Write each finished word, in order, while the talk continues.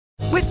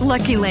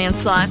Lucky Land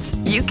Slots,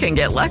 you can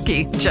get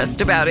lucky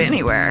just about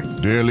anywhere.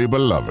 Dearly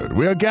beloved,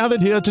 we are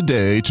gathered here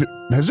today to...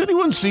 Has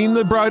anyone seen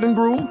the bride and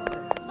groom?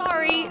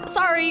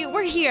 Sorry,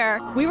 we're here.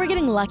 We were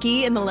getting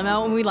lucky in the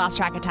limo and we lost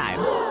track of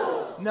time.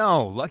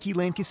 No, Lucky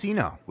Land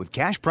Casino, with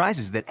cash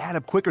prizes that add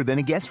up quicker than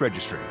a guest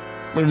registry.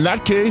 In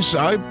that case,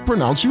 I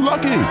pronounce you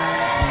lucky.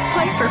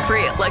 Play for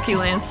free at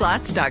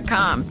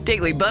LuckyLandSlots.com.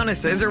 Daily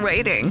bonuses are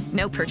waiting.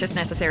 No purchase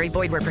necessary.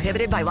 Void where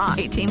prohibited by law.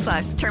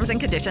 18+. Terms and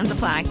conditions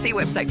apply. See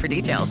website for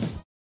details.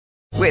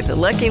 With the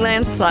Lucky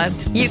Land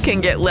Slots, you can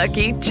get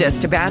lucky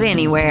just about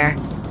anywhere.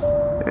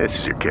 This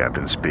is your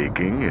captain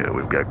speaking.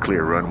 We've got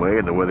clear runway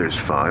and the weather's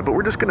fine, but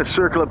we're just going to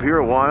circle up here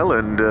a while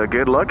and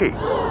get lucky.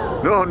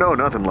 No,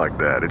 nothing like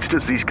that. It's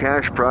just these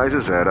cash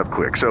prizes add up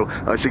quick. So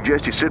I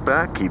suggest you sit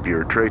back, keep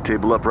your tray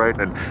table upright,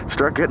 and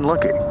start getting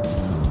lucky.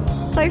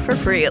 Play for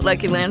free at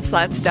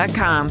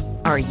LuckyLandSlots.com.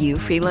 Are you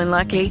feeling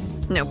lucky?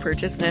 No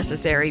purchase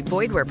necessary.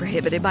 Void where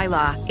prohibited by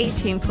law.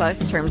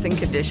 18+ terms and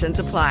conditions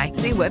apply.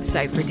 See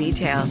website for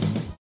details.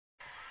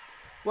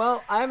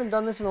 Well, I haven't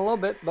done this in a little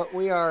bit, but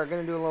we are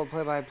going to do a little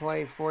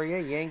play-by-play for you.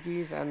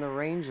 Yankees and the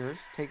Rangers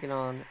taking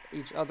on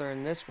each other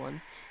in this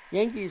one.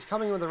 Yankees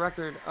coming with a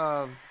record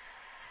of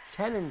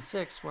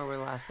 10-6 where we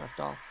last left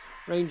off.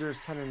 Rangers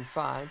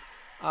 10-5.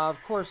 Of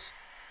course,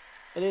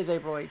 it is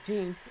April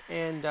 18th,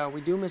 and we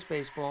do miss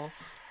baseball.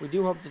 We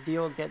do hope the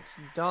deal gets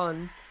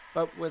done,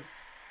 but with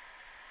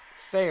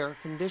fair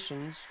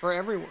conditions for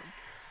everyone.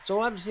 So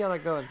we'll have to see how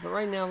that goes. But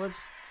right now, let's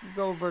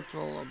go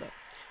virtual a little bit.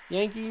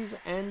 Yankees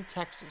and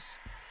Texas.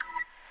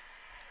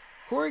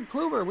 Corey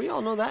Kluber, we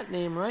all know that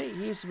name, right?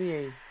 He used to be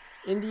a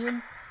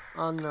Indian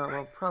on,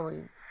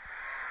 probably...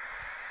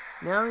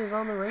 Now he's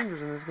on the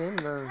Rangers in this game.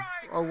 The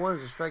 0-1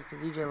 is a strike to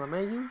DJ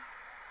LeMahieu.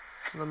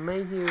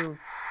 LeMahieu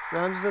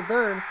rounds to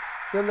third.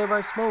 Fielded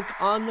by Smoke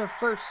on the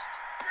first.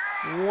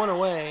 One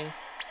away.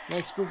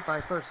 Nice scoop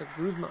by first at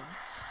Guzman.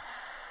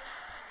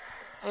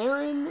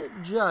 Aaron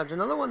Judge,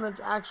 another one that's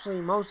actually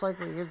most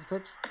likely, here's the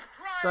pitch,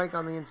 strike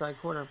on the inside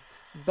corner.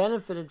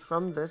 Benefited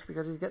from this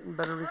because he's getting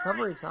better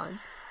recovery time.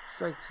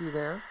 Strike two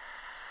there.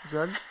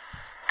 Judge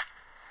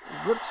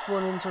whips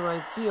one into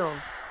right field.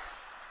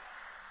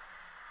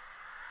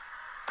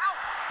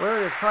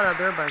 Where it is caught out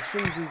there by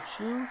Shinji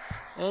Chu.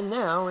 And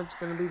now it's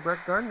going to be Brett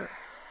Gardner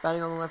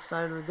batting on the left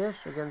side of the dish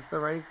against the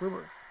righty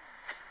Kluber.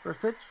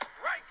 First pitch.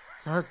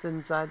 Just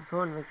inside the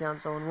corner. The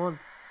count's 0-1.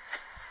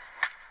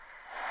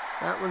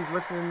 That one's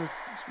lifted in the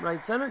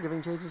right center,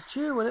 giving chases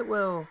Chu, and it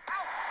will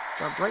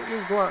drop right in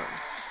his glove.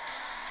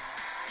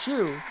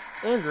 Chu,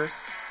 Andrus,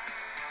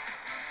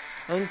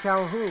 and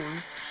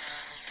Calhoun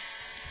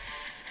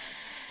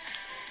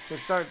to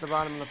start the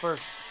bottom of the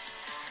first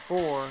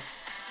for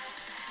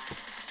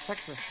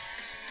Texas.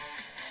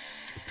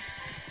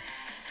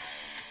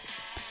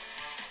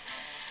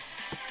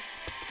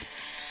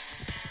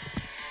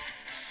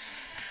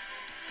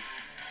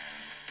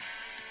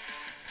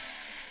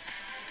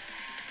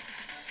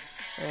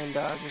 And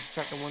just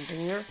checking one thing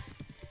here.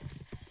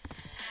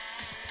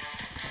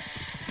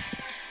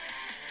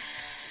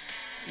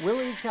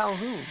 Willie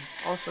Calhoun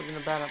also going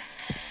to bat up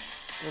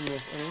in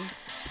this inning.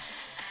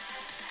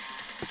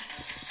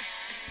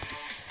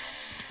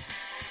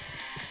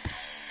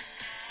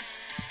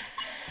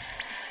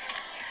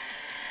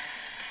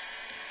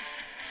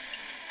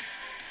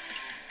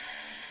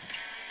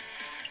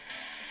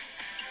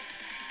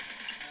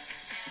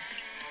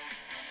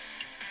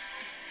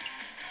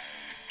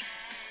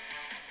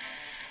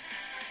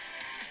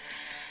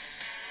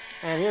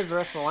 And here's the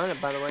rest of the lineup,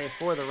 by the way,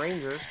 for the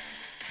Rangers.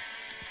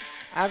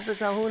 After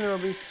Calhoun, it'll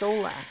be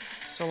Solak.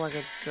 Solak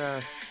at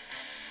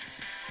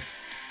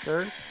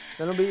third.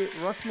 Then it'll be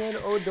Roughman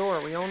Odor.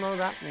 We all know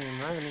that name,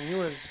 right? I mean, he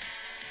was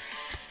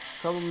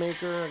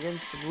troublemaker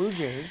against the Blue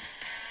Jays.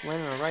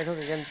 Landing a right hook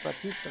against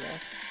Batista there.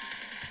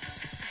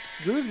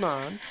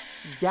 Guzman,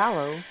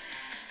 Gallo,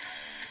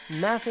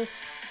 Mathis,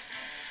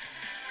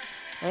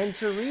 and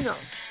Chirino.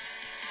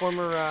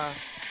 Former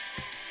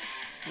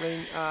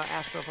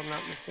Astro, if I'm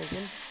not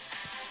mistaken.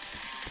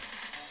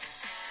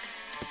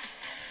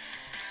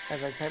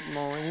 As I type them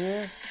all in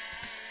here.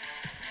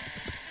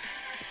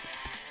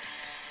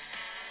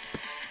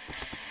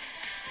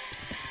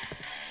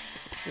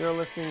 You're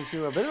listening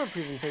to a bit of a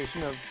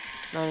presentation of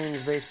 9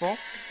 Innings Baseball,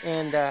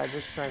 and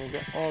just trying to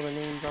get all the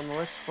names on the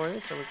list for you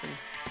so we can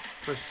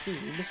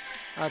proceed.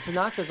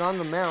 Tanaka's on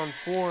the mound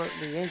for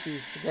the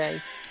Yankees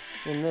today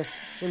in this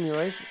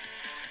simulation.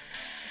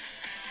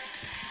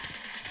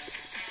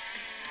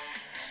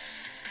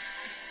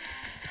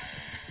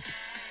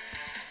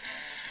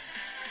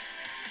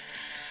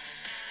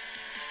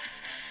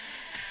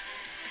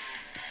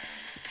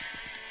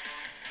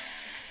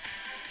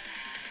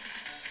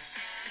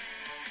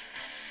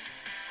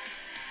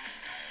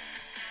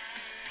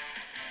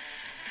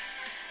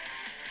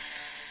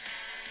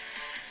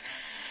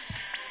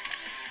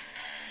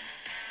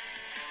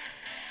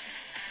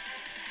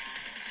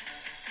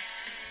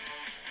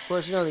 Of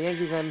course, you know the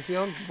Yankees have in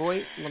field.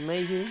 Voit,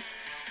 LeMahieu,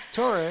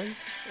 Torres,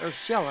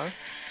 Urshela,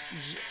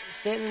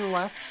 Stanton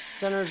left,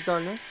 center is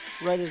Gardner,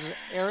 right is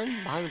Aaron,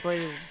 behind the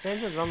plate is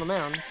Sanchez on the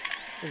mound.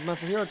 is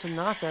Masahiro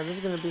Tanaka. This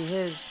is going to be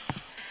his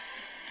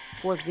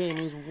 4th game.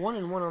 He's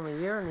 1-1 on the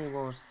year, and he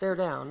will stare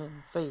down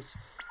and face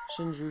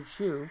Shinju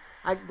Chu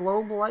at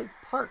Globe Life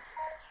Park.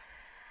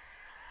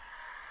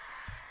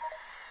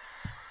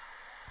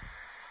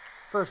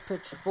 First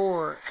pitch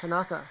for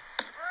Tanaka.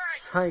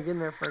 Strike in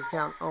there for a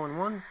count,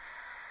 0-1.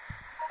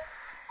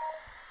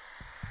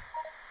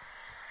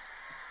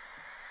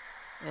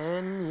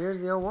 And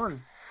here's the 0-1.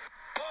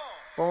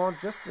 Ball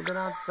just a bit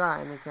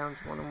outside, and the count's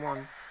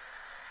 1-1.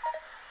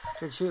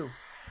 To Chu.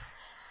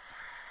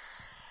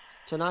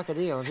 Tanaka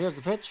deals. Here's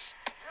the pitch.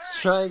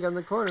 Strike on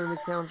the corner, and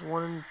the count's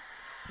 1-2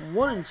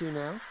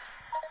 now.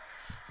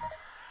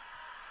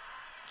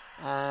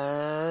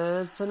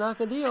 As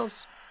Tanaka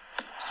deals.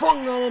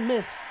 Swung on and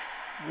missed.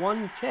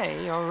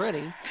 1K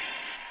already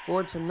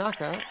for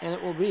Tanaka, and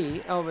it will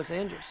be Elvis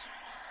Andrus.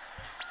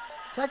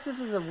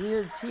 Texas is a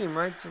weird team,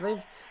 right? So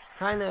they've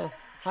kind of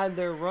had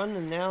their run,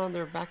 and now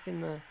they're back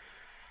in the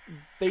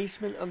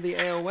basement of the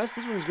AL West.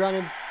 This one's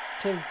grounded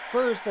to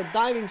first. A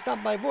diving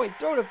stop by Voigt.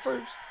 Throw to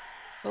first.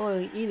 Well,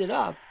 he eat it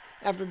up.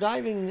 After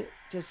diving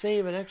to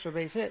save an extra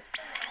base hit,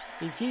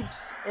 he keeps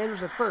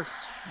Andrus at first.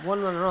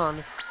 1 runner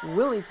on.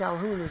 Willie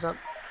Calhoun is up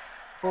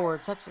for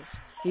Texas.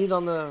 He's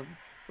on the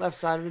left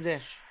side of the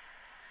dish.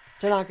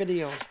 Tanaka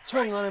deals.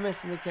 Swing on a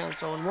miss, and the count's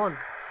 0-1.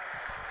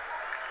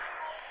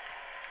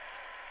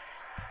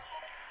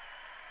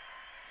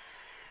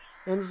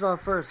 Andrus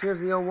off first. Here's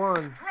the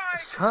 0-1.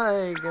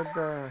 Strike at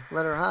the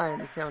letter high,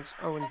 and the count's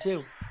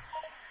 0-2.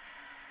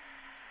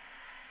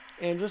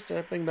 Andrus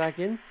stepping back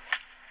in.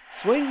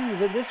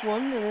 Swings at this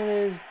one, and it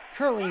is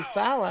curling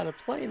foul out of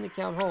play, and the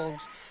count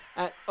holds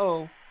at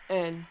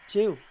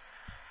 0-2.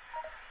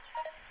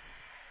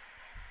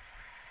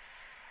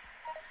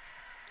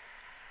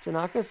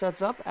 Tanaka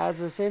sets up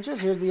as is Sanchez.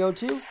 Here's the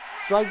 0-2.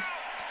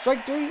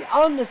 Strike 3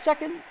 on the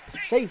second.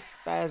 Safe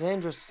as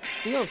Andrus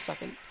steals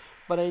second.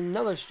 But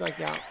another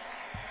strikeout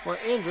for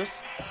Andrus.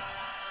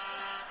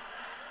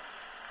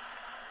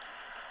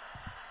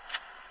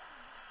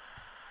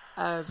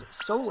 As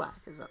Solak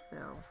is up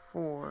now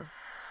for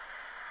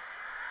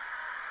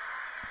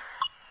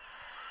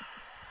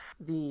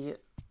the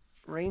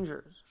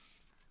Rangers.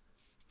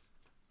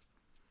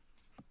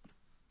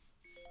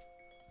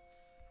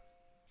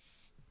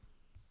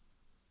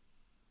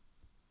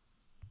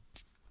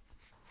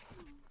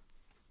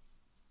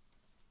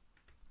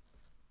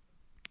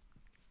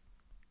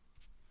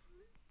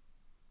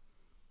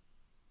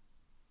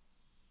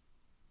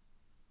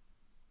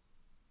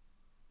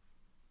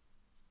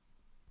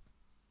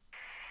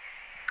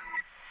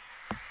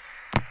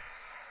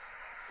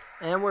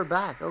 And we're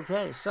back.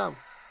 Okay, so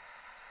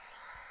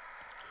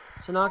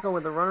Tanaka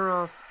with the runner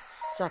off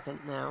second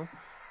now,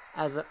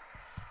 as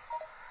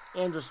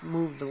Andrus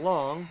moved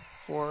along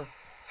for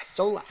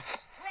Solak.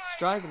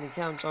 Strike, and the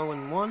count's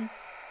 0-1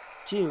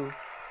 to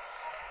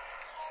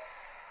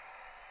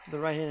the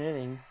right-hand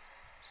hitting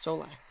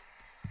Solak.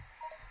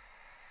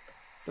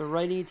 The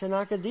righty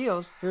Tanaka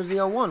deals. Here's the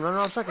 0-1. Runner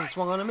off second.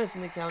 Swung on a miss,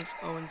 and the count's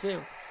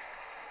 0-2.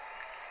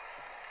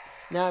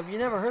 Now, if you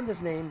never heard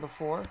this name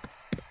before,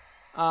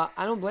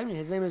 I don't blame you.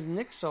 His name is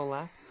Nick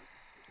Solak,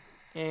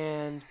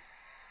 and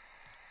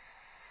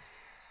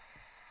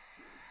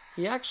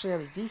he actually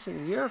had a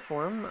decent year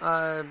for him.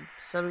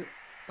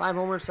 5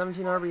 homers,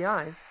 17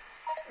 RBIs,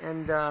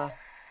 and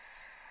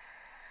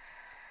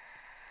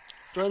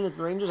joined the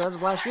Rangers as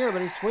of last year,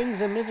 but he swings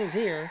and misses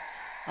here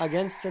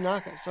against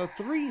Tanaka. So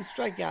 3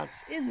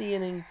 strikeouts in the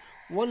inning,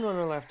 1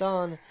 runner left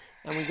on,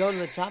 and we go to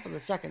the top of the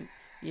second.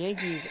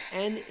 Yankees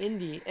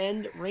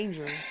and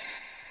Rangers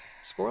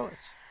scoreless.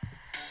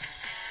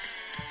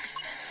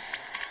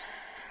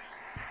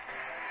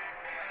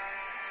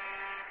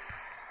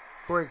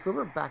 Corey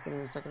Kluber back into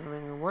the second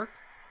inning of work.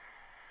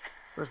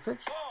 First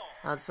pitch,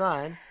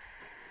 outside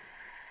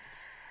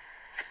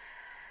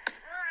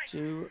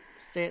to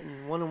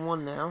Stanton.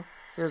 1-1 now.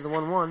 Here's the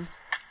 1-1.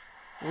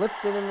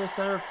 Lifted into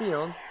center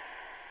field.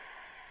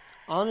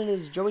 On it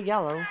is Joey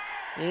Gallo.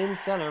 In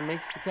center,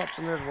 makes the catch,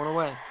 and there's 1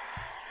 away.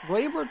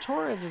 Gleyber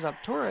Torres is up.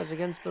 Torres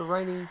against the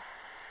righty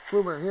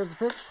Kluber. Here's the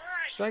pitch.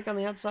 Strike on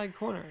the outside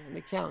corner, and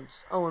it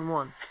counts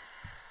 0-1.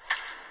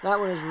 That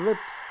one is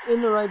ripped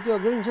in the right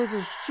field. Getting chased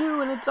is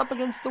Chu, and it's up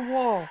against the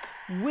wall.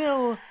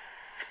 Will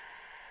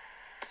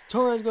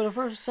Torres go to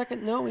first?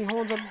 Second? No, he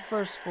holds up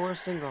first for a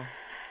single.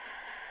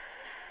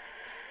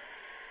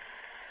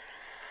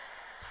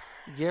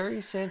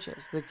 Gary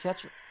Sanchez, the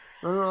catcher.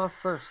 Runner off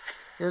first.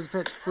 Here's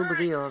the pitch. Kluber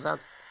deals out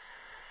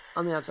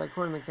on the outside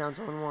corner, and the count's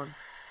 0-1.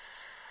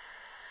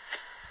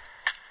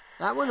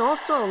 That one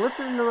also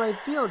lifted into right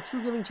field.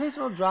 Chu giving chase,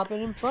 and will drop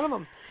it in front of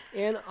him.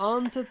 And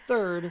on to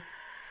third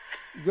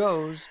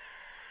goes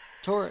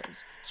Torres.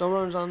 So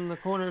runners on the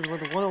corners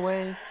with 1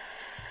 away.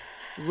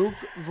 Luke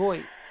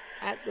Voigt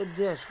at the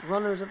dish.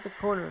 Runners at the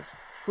corners.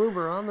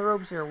 Kluber on the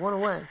ropes here. 1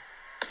 away.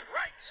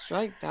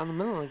 Strike down the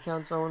middle, and it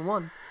counts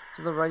 0-1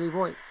 to the righty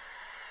Voigt.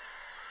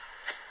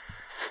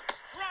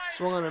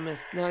 Swung on a miss.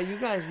 Now, you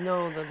guys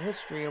know the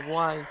history of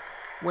why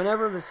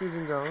whenever the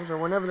season goes, or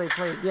whenever they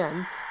play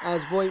again,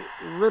 as Voigt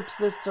rips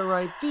this to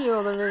right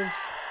field, and it's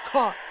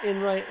caught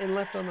in right and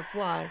left on the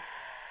fly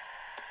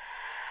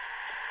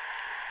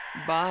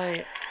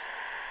by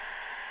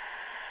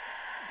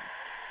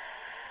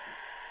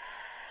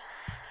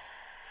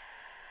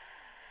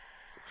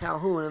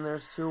Calhoun, and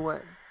there's 2 away.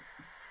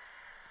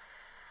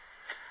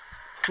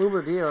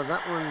 Kluber deals.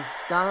 That one's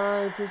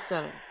sky to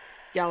center.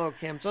 Gallo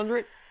camps under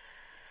it.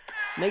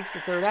 Makes the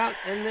 3rd out,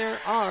 and there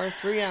are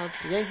 3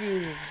 outs. The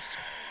Yankees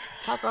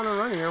tack on a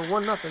run here,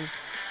 1-0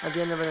 at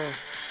the end of a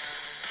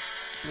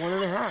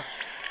 1.5.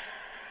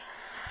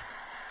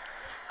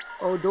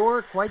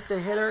 Odor, quite the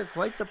hitter,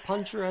 quite the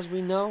puncher, as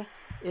we know,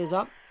 is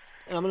up.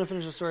 And I'm going to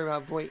finish the story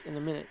about Voit in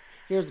a minute.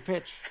 Here's the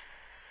pitch.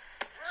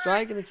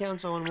 Strike, and the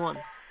count's 0-1.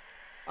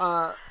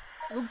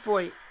 Luke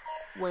Voit,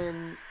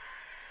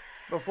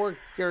 before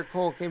Garrett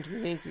Cole came to the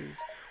Yankees,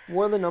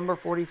 wore the number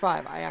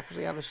 45. I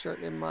actually have a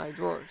shirt in my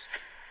drawers.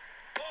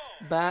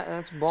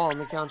 That's ball, and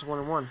the count's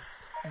 1-1.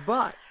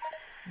 But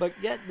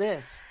get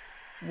this.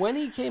 When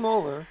he came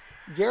over,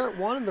 Garrett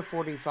wanted the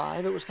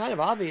 45. It was kind of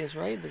obvious,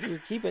 right, that he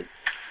would keep it.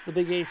 The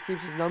big ace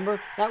keeps his number.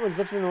 That one's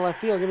lifted in the left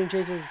field, giving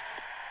chases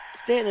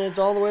Stanton, and it's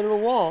all the way to the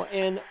wall.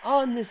 And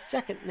on the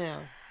second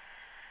now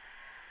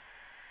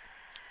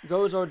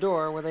goes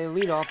Odor with a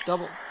leadoff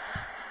double.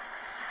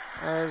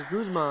 As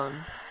Guzman,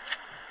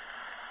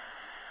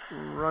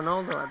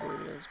 Ronaldo, I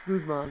believe it is,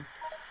 Guzman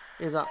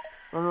is up.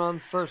 Runner on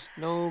first,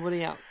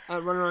 nobody out.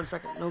 Runner on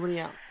second, nobody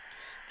out.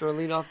 To a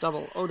leadoff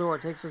double. Odor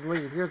takes his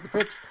lead. Here's the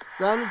pitch.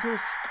 Grounded to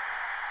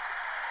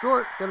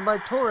short. Got by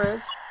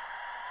Torres.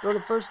 Throw to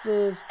first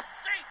is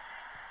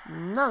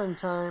not in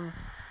time.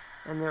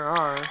 And there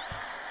are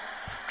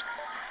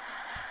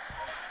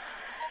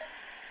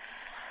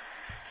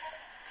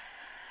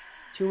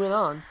 2 men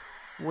on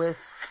with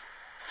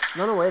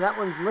none away. That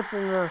one's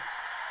lifting the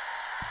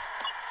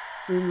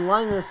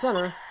line in the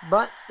center,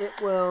 but it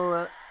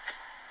will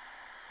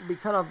be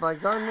cut off by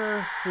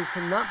Gardner, who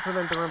cannot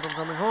prevent the run from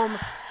coming home.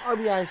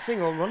 RBI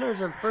single.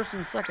 Runners at first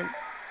and second.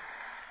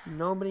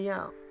 Nobody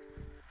out.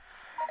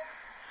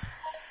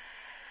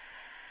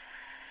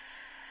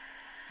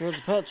 Here's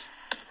the pitch.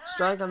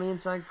 Strike on the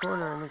inside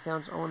corner, and the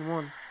count's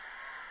 0-1.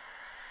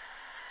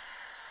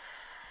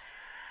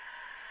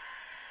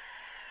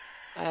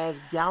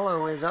 As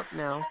Gallo is up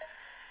now.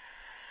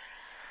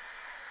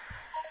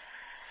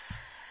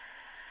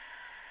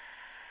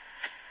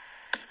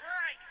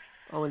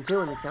 Right. 0-2,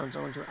 and the count's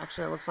 0-2.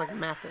 Actually, it looks like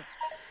Mathis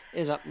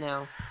is up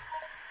now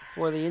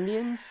for the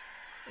Indians.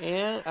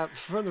 And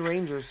for the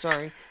Rangers,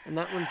 sorry. And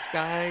that one's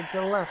sky to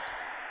the left.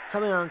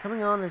 Coming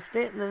on is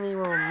Stanton, and he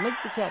will make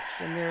the catch,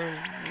 and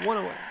there's 1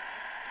 away.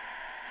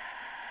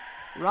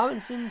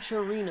 Robinson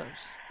Chirinos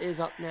is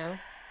up now.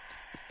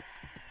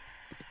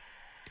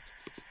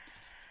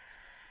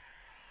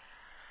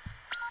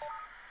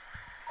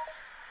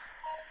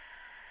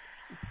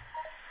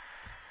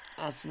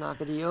 As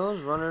Tanaka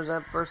deals, runners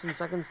at first and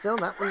second still.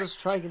 That one's a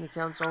strike, and the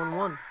count's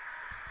 0-1.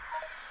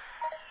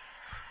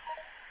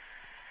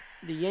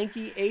 The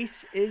Yankee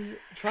ace is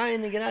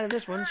trying to get out of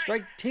this one.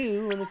 Strike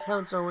 2, and the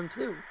count's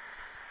 0-2.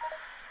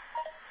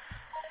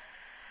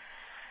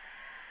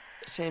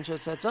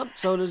 Sanchez sets up.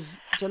 So does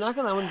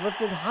Tanaka. That one's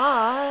lifted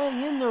high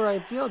in the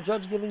right field.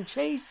 Judge giving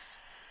chase.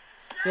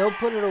 He'll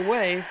put it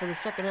away for the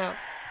second out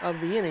of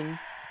the inning.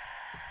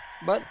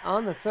 But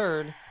on the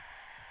third,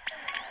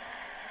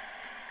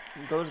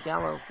 goes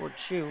Gallo for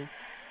Chu.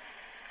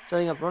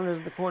 Setting up runners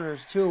at the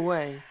corners. 2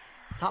 away.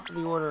 Top of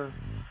the order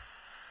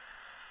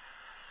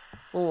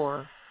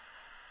for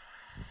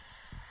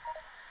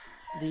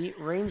the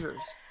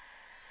Rangers.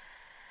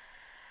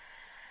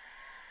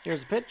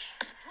 Here's the pitch.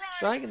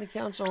 Strike, and the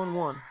count's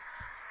 0-1.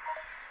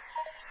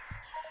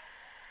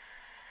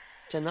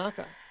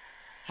 Tanaka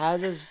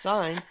has his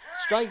sign.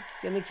 Strike,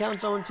 and the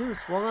count's 0-2.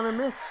 Swung on a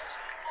miss.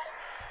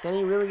 Can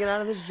he really get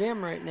out of this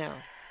jam right now?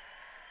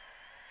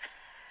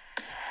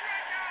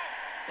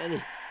 And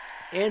the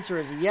answer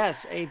is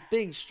yes. A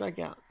big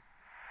strikeout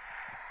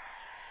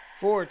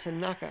for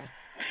Tanaka.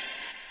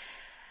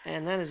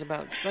 And that is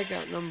about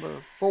strikeout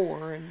number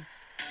 4 in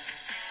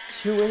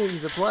 2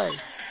 innings of play.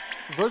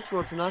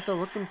 Virtual Tanaka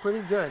looking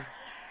pretty good.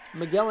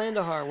 Miguel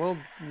Andujar will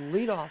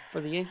lead off for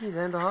the Yankees.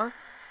 Andujar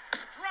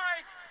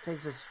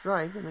takes a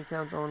strike, and the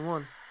count's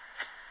 0-1.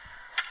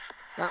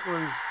 That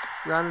one's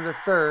grounded to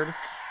third.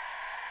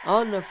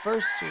 On the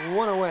first,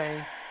 1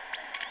 away.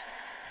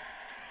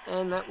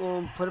 And that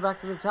will put it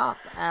back to the top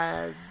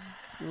as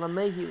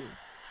LeMahieu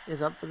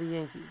is up for the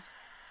Yankees.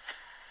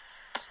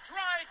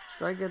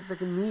 Strike at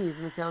the knees,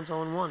 and the count's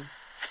 0-1.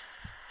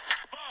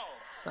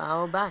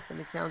 Foul back, and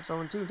the count's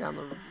 0-2 down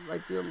the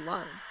right field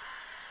line.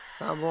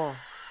 Foul ball.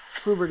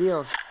 Kluber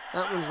deals.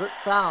 That one's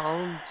ripped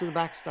foul to the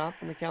backstop,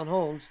 and the count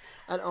holds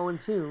at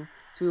 0-2 to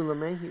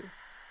LeMahieu.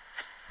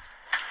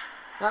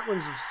 That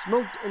one's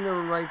smoked in the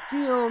right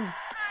field.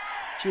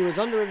 Chu is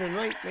under it and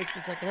right, makes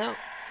the second out.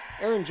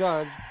 Aaron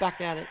Judge back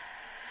at it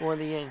for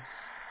the Yanks.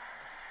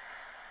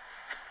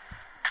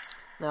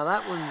 Now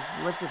that one's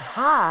lifted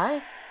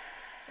high,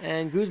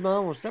 and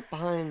Guzman will step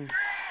behind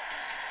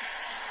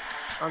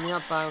on the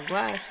outfield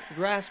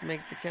grass,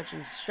 make the catch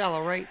in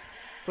shallow right,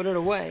 put it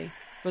away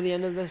for the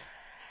end of the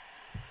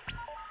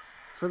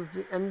for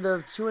the end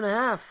of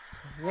 2.5.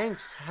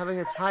 Yanks having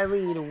a tie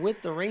lead with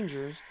the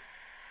Rangers.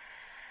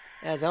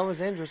 As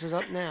Elvis Andrus is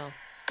up now.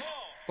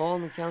 Ball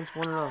in the counts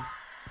 1-0.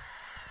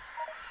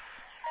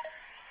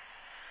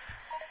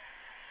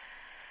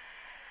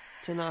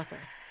 Tanaka.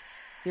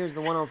 Here's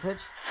the 1-0 pitch.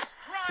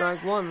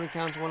 Strike one, the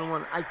count's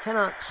 1-1. I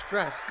cannot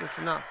stress this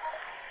enough.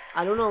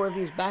 I don't know if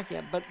he's back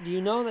yet, but do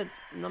you know that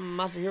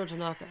Masahiro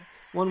Tanaka,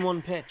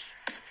 1-1 pitch.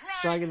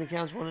 Strike in the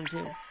counts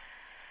 1-2.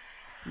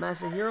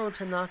 Masahiro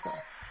Tanaka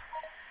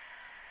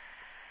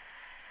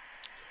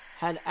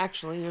had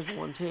actually, here's the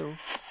 1-2.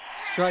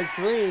 Strike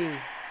three.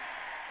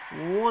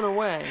 One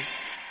away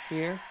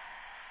here.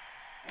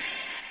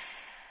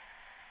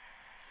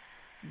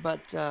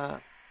 But,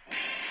 and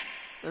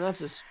that's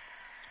his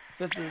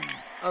 5th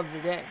of the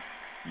day,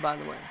 by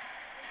the way.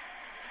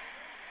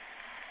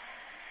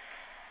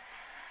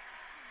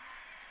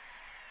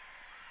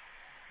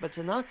 But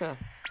Tanaka,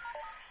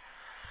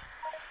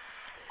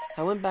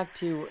 I went back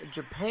to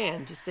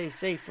Japan to stay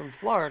safe from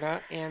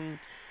Florida, and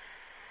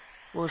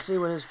we'll see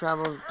what his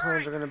travel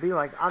plans are going to be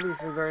like.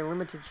 Obviously, very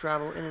limited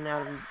travel in and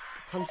out of the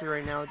country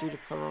right now due to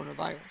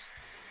coronavirus.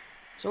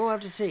 So we'll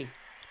have to see.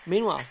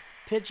 Meanwhile,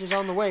 pitch is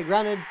on the way.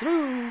 Grounded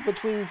through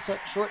between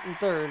short and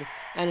third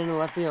and into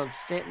left field.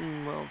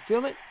 Stanton will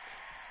field it.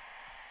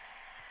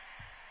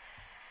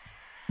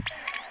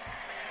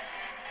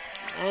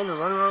 And a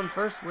runner on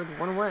first with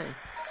one away.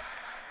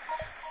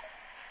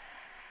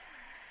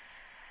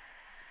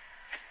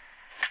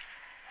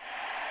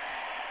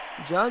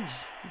 Judge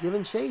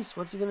giving chase.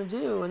 What's he going to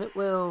do? And it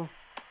will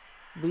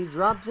be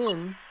dropped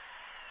in.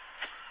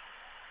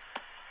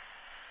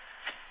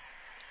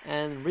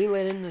 And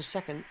relayed into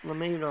second.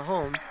 LeMay to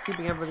home,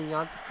 keeping everybody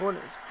out the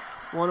corners.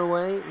 One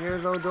away.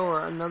 Here's Odor,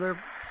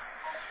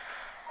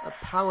 a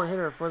power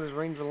hitter for this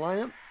Ranger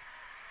lineup.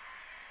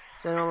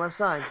 Standing on the left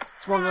side.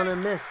 Swung on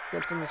and missed.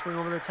 Gets him to swing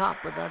over the top,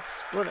 but that's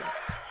splitter.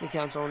 The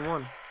count's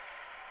 0-1.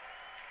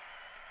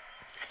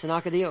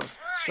 Tanaka deals.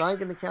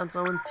 Strike, and the count's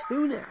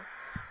 0-2 now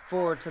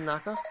for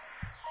Tanaka.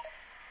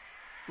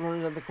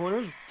 Running at the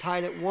corners.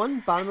 Tied at 1.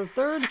 Bottom of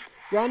third.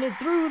 Grounded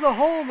through the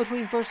hole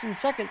between first and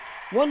second.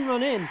 One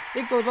run in.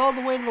 It goes all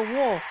the way to the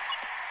wall.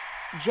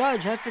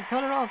 Judge has to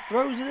cut it off.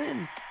 Throws it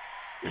in.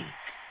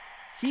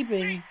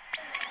 Keeping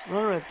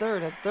runner at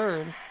third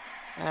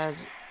as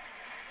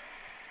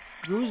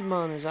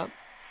Guzman is up.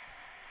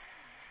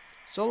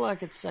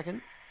 Solak at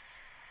second.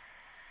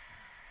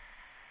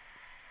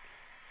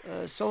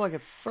 Solak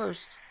at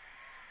first.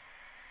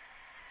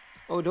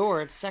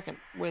 Odor at second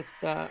with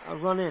a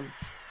run in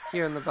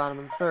here in the bottom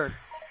of the third.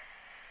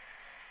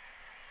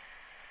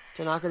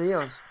 Tanaka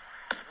deals.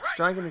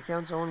 Striking the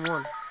count's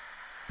 0-1.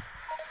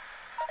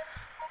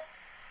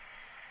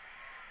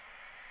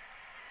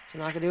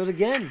 Tanaka deals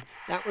again.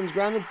 That one's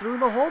grounded through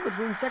the hole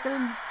between second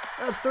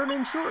and third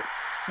and short.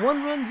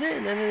 One runs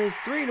in, and it is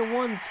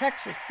 3-1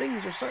 Texas.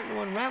 Things are starting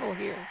to unravel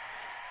here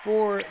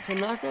for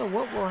Tanaka.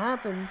 What will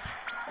happen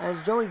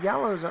as Joey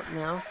Gallo's up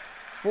now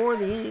for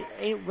the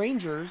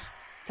Rangers,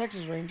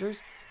 Texas Rangers,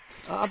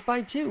 up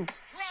by 2.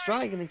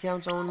 Strike, and the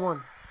count's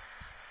 0-1.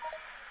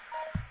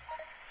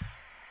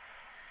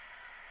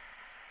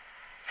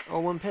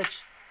 0-1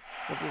 pitch.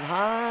 Lifted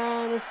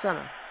high to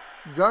center.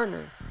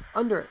 Gardner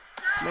under it.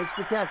 Makes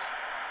the catch.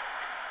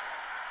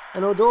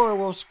 And Odor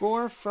will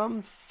score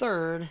from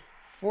third.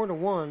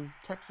 4-1.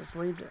 Texas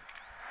leads it.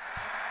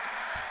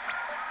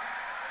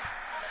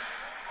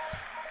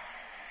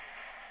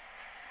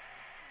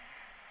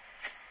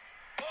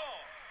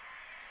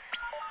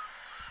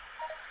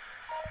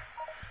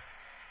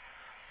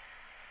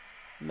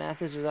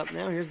 Mathis is up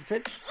now. Here's the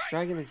pitch.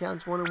 Striking the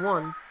counts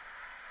 1-1.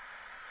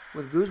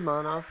 With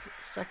Guzman off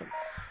second.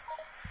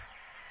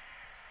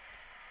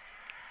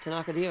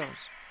 Tanaka deals.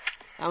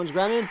 That one's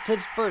grounded. Pitch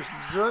first.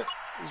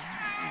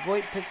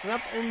 Voigt picks it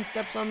up and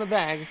steps on the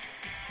bag.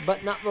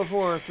 But not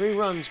before 3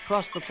 runs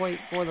cross the plate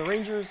for the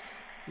Rangers.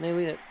 And they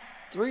lead it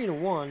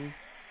 3-1.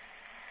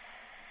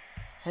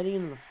 Heading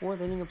into the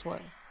 4th inning of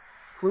play.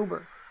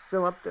 Kluber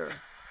still up there.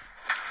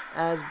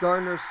 As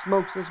Gardner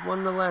smokes this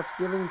one to left.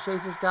 Giving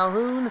chases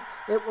Calhoun.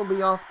 It will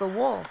be off the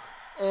wall.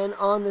 And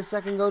on the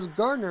second goes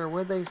Gardner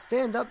with a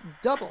stand-up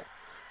double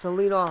to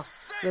lead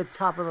off the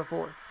top of the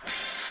 4th.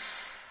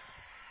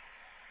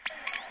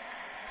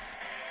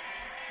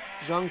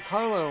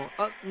 Giancarlo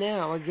up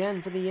now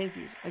again for the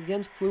Yankees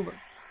against Kluber.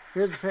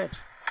 Here's the pitch.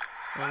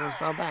 That was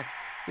fouled back.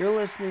 You're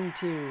listening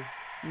to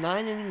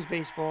 9 Innings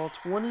Baseball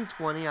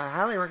 2020. I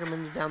highly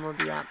recommend you download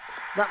the app.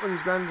 That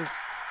one's grounded to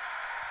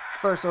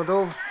first.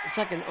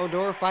 Second,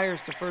 Odor fires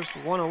to first,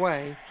 1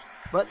 away.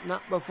 But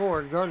not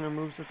before Gardner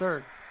moves to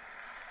third.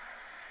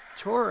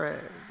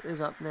 Torres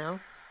is up now.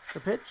 The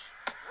pitch.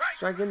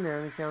 Strike in there,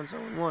 and the count's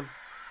 0-1.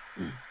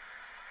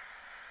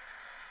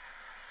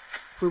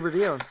 Kluber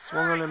deals.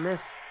 Swung on a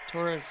miss.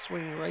 Torres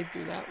swinging right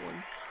through that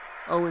one.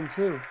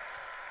 0-2.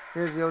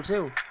 Here's the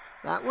 0-2.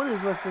 That one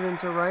is lifted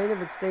into right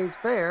if it stays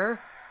fair.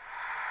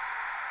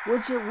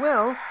 Which it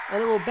will.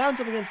 And it will bounce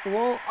up against the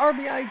wall.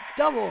 RBI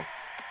double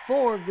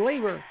for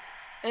Glaber.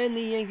 And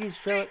the Yankees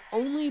trail it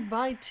only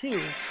by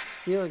 2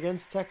 here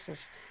against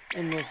Texas.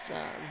 in this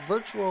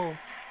virtual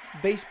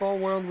baseball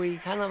world we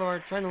kind of are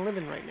trying to live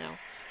in right now,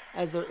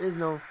 as there is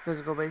no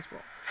physical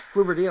baseball.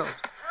 Kluber deals.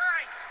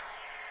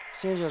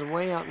 Sanchez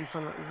way out in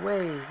front of,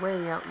 way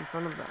out in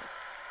front of that.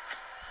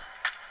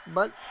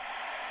 But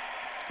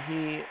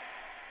he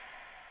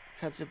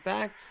cuts it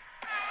back,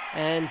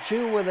 and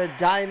Chu with a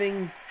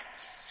diving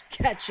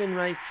catch in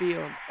right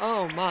field.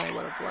 Oh my,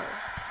 what a play.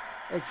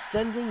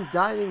 Extending,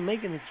 diving,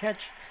 making the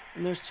catch,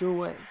 and there's 2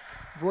 away.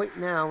 Voit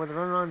now with a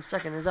runner on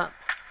second is up,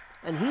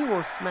 and he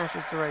will smash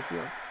this to right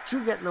field.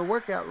 Chu getting the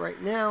workout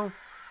right now,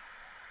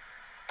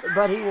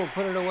 but he will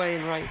put it away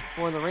in right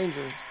for the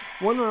Rangers.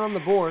 1 run on the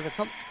board,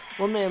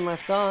 1 man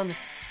left on,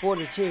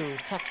 4-2.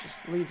 Texas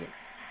leads it.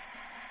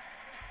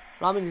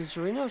 Robinson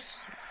Chirinos,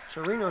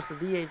 the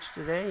DH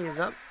today, is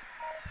up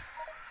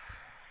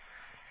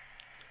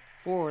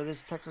for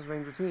this Texas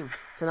Ranger team.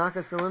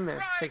 Tanaka still in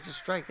there, takes a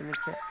strike and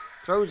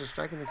throws a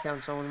strike, and the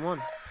count's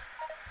 0-1.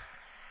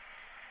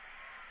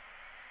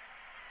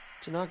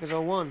 Tanaka's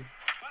 0-1.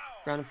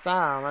 Ground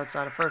foul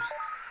outside of first.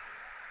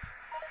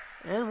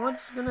 And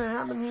what's going to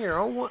happen here?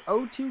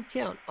 0-2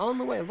 count on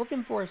the way,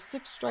 looking for a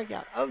 6th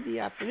strikeout of the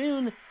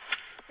afternoon,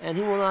 and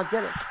he will not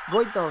get it.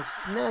 Voit, though,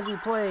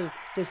 snazzy play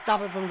to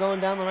stop it from going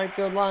down the right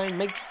field line,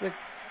 makes the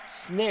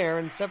snare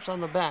and steps on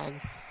the bag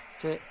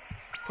to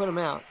put him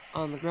out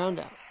on the ground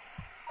out.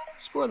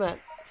 Score that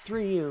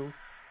 3U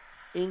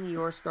in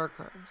your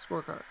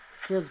scorecard.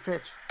 Here's the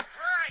pitch.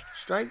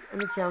 Strike,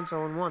 and the count's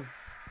 0-1.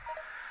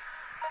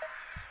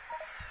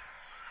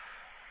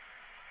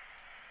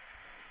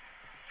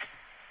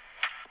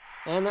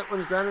 And that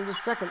one's grounded to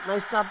second.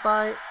 Nice stop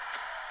by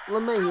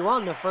LeMahieu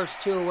on the first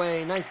 2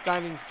 away. Nice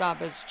diving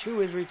stop as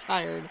Chu is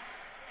retired,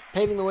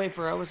 paving the way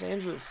for Elvis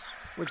Andrus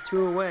with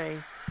 2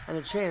 away and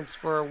a chance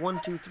for a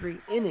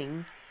 1-2-3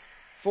 inning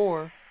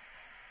for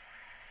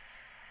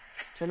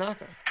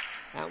Tanaka.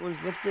 That one's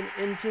lifted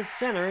into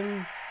center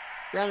and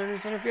grounded in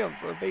center field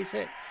for a base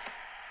hit.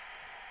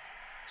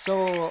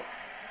 So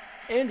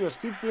Andrus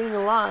keeps the inning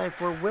alive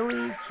for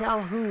Willie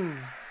Calhoun.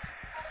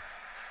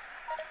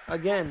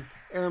 Again,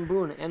 Aaron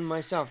Boone and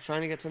myself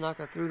trying to get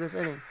Tanaka through this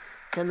inning.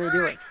 Can they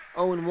do it?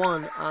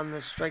 0-1 on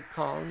the strike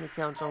call, and the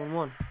count's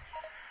 0-1.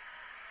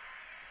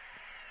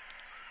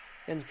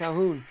 Against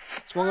Calhoun.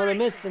 Swung on a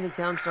miss, and the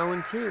count's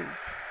 0-2.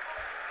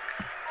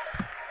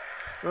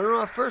 Runner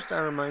off first, I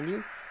remind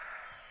you.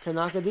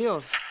 Tanaka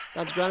deals.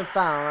 That's grounded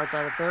foul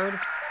outside of third.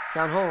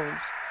 Count holds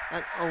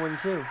at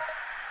 0-2.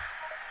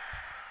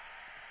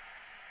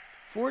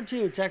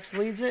 4-2. Tex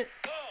leads it.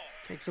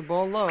 Takes a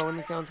ball low, and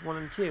the count's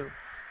 1-2.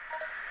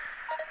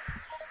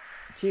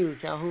 2,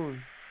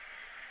 Calhoun.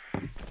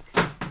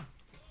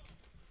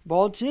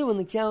 Ball 2, and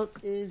the count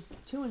is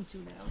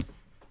 2-2 now.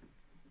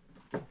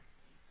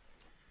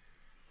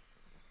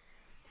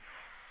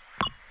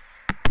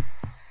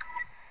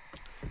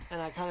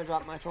 And I kind of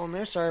dropped my phone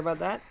there. Sorry about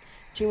that.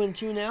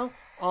 2-2 now.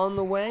 On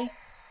the way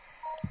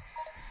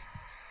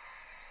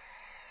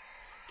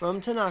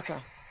from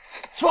Tanaka.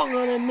 Swung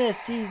on and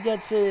missed. He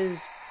gets his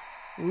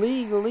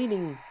league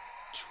leading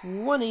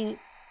 29th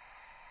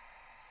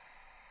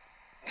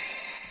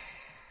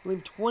or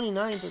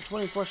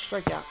 24th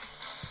strikeout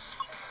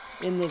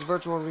in this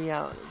virtual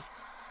reality.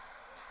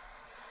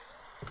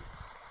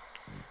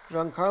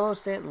 Giancarlo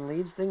Stanton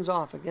leads things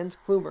off against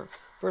Kluber.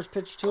 First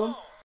pitch to him.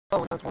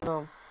 Oh, that's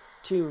 1-0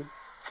 to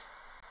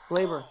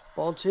Glaber.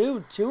 Ball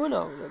 2, 2-0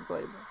 to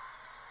Glaber.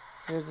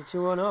 Here's the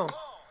 2-0.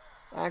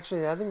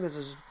 Actually, I think this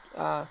is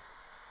that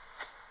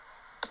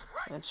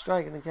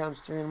strike, and the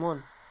count's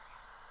 3-1.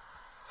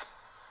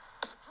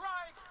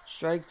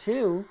 Strike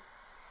 2.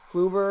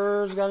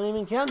 Kluber's got an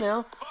even count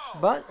now,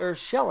 but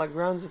Urshela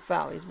grounds it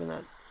foul. He's been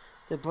at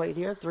the plate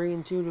here.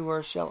 3-2 to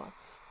Urshela.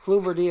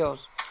 Kluber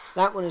deals.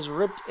 That one is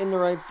ripped into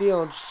right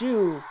field.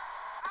 Shu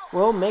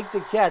will make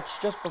the catch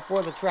just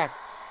before the track,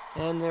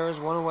 and there is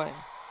 1 away.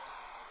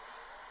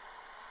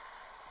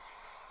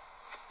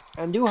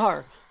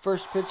 Andujar,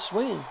 first pitch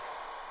swinging,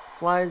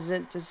 flies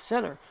it to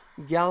center.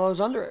 Gallows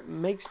under it,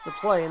 makes the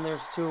play, and there's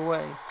 2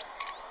 away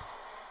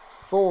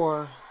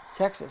for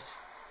Texas.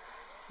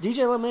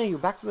 DJ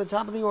LeMahieu back to the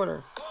top of the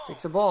order.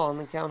 Takes a ball, and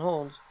the count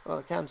holds. Well,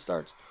 the count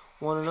starts.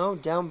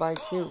 1-0, down by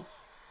 2.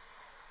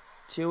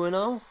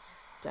 2-0,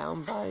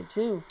 down by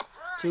 2.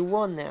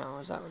 2-1 now,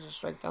 as that was a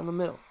strike down the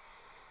middle.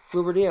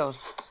 Kluber deals.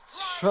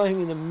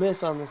 Trying to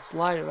miss on the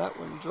slider. That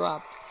one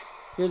dropped.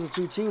 Here's a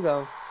 2-2,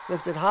 though.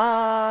 Lifted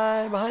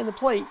high behind the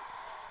plate.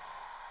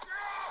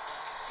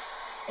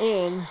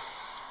 And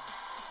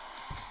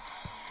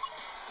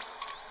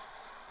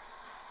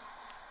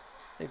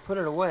they put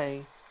it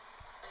away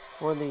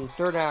for the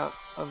third out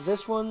of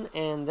this one,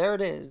 and there it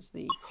is,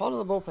 the call to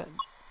the bullpen.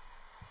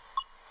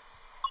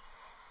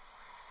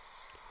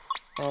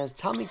 As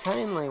Tommy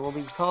Kindly will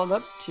be called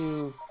up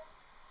to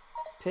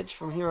pitch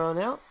from here on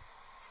out.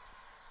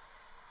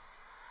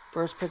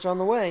 First pitch on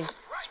the way,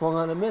 swung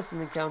on a miss, and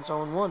the count's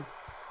 0-1.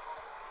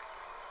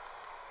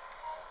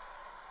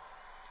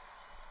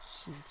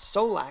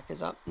 Solak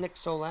is up. Nick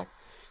Solak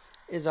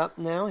is up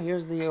now.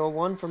 Here's the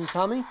 0-1 from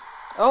Tommy.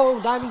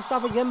 Oh, diving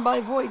stop again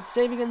by Voigt,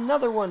 saving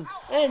another one,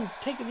 and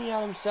taking the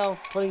out himself,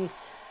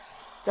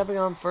 stepping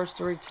on first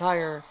to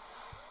retire.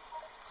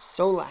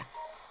 Solak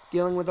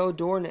dealing with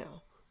Odor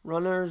now.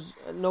 Runners,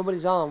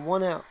 nobody's on,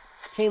 one out.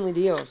 Canely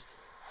deals.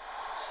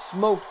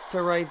 Smoked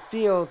to right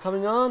field.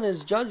 Coming on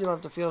is Judge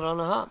left the field on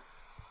a hop.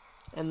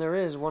 And there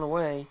is one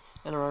away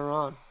and a runner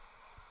on.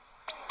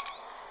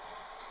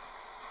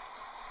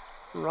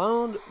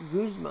 Ronald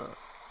Guzman,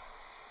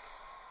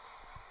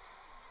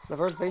 the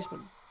first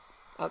baseman,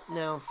 up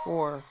now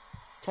for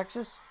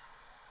Texas.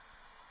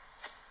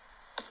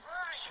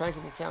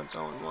 Striking the count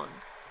 0-1.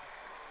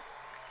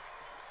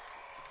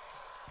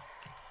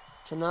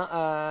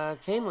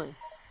 Canely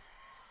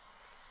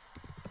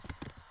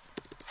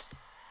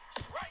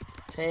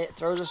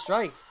throws a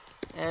strike,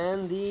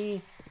 and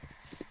the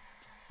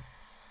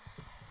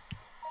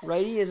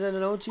righty is at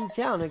an 0-2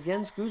 count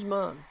against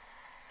Guzman.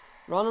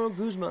 Ronald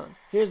Guzman.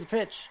 Here's the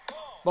pitch.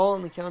 Ball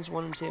in the counts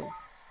 1-2.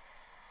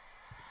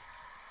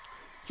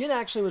 Kid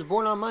actually was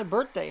born on my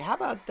birthday. How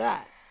about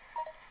that?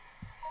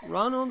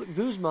 Ronald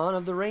Guzman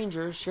of the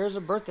Rangers shares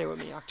a birthday with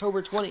me,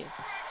 October 20th.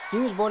 He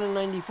was born in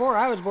 94,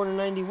 I was born in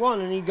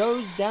 91, and he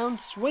goes down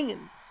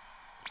swinging.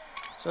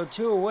 So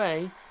 2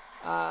 away.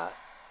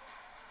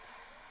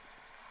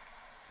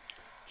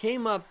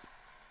 Came up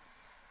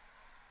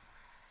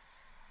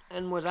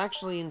and was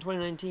actually in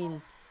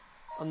 2019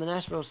 on the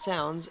Nashville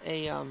Sounds,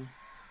 a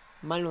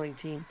minor league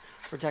team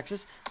for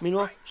Texas.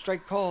 Meanwhile,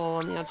 strike call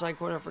on the outside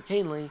corner for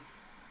Canely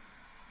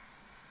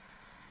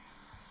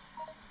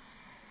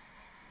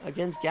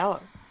against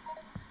Gallo.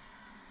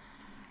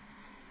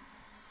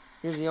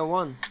 Here's the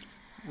 0-1.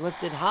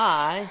 Lifted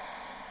high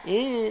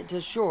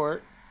into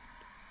short.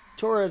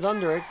 Torres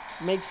under it.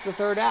 Makes the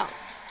third out.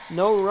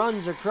 No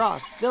runs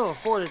across. Still a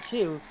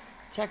 4-2.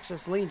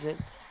 Texas leads it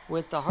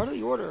with the heart of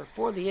the order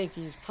for the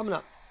Yankees coming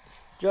up.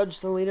 Judge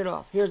to lead it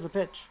off. Here's the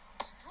pitch.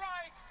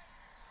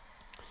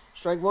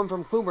 Strike one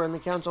from Kluber and the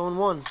count's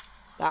 0-1.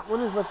 That one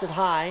is lifted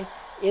high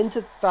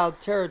into foul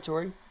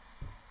territory.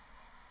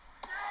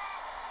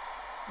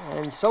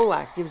 And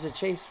Solak gives a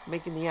chase,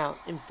 making the out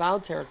in foul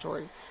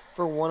territory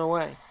for 1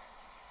 away.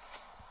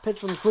 Pitch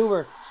from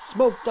Kluber,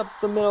 smoked up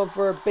the middle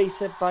for a base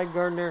hit by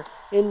Gardner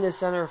in the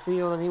center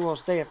field, and he will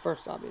stay at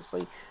first,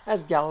 obviously,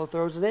 as Gallo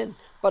throws it in.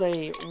 But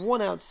a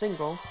 1-out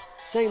single,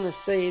 setting the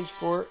stage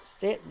for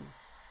Stanton.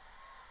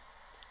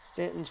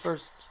 Stanton's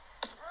first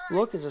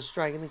look is a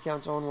strike, and the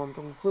count's 0-1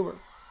 from Kluber.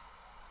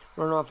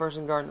 Runner off first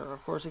and Gardner.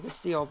 Of course, he can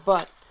steal,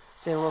 but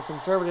staying a little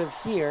conservative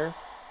here.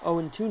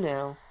 0-2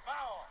 now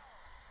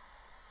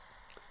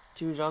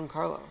to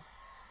Giancarlo.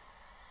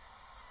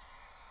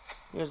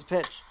 Here's the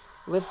pitch.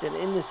 Lifted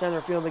into center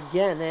field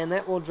again, and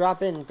that will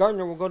drop in.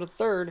 Gardner will go to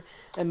third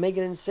and make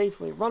it in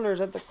safely.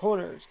 Runners at the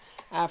corners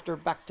after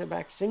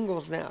back-to-back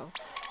singles now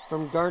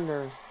from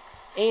Gardner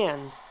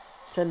and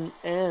to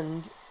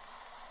end.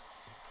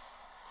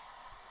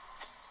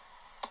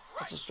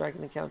 That's a strike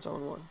in the count,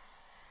 0-1.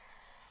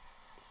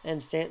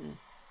 And Stanton.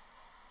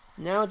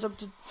 Now it's up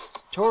to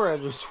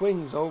Torres, who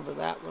swings over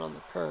that one on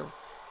the curve.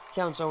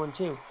 Counts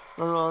 0-2.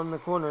 Runner on the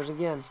corners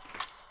again.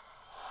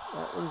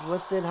 That one's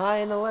lifted high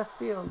in the left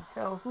field.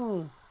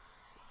 Calhoun.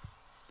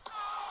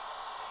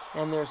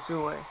 And there's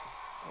 2 away.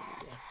 Oh,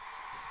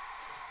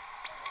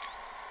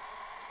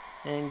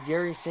 yeah. And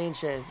Gary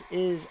Sanchez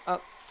is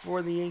up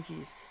for the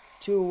Yankees.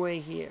 2 away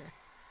here.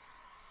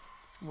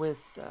 With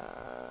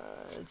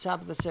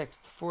top of the 6th.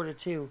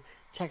 4-2.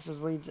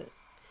 Texas leads it.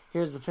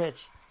 Here's the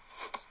pitch.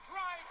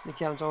 The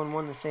count's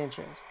 0-1 to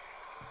Sanchez.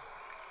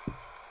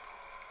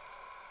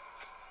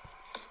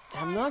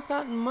 Have not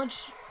gotten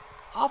much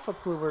off of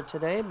Kluber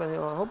today, but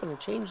I'm hoping to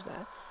change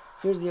that.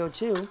 Here's the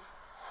 0-2.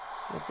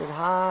 Lifted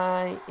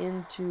high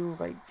into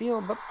right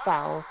field, but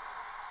foul.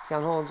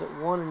 Count holds at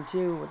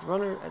 1-2 with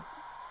runner at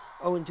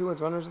 0-2 with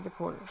runners at the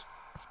corners.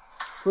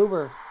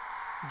 Kluber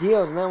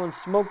deals, and that one's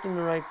smoked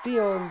into right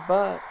field,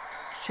 but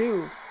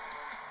Chu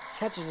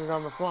catches it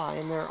on the fly,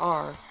 and there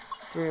are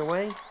 3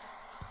 away.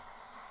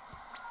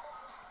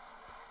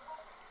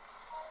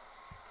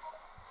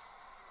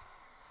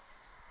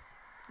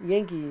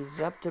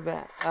 Yankees up to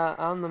bat.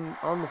 On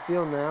the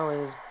field now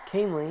is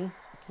Canely.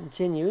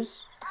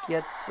 Continues.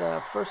 Gets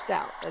first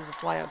out as a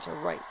fly out to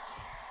right.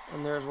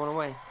 And there's 1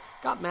 away.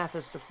 Got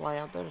Mathis to fly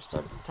out there to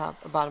start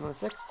at the bottom of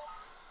the 6th.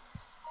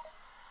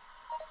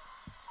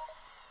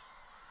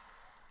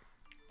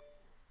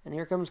 And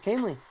here comes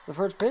Canely. The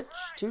first pitch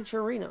to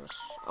Chirinos.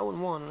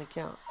 0-1 on the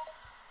count.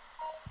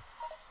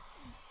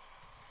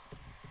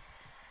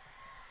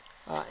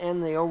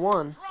 And the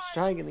 0-1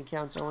 strike in the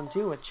count's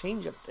 0-2. A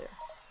change up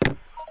there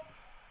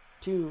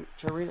to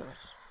Chirinos.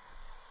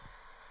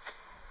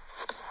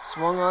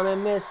 Swung on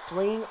and missed.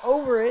 Swinging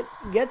over it.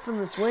 Gets him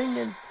to swing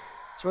and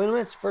swing and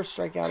miss. First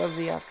strikeout of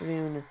the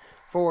afternoon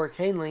for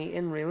Canely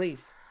in relief.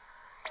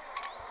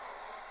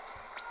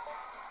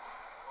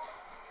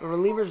 The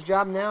reliever's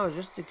job now is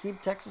just to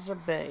keep Texas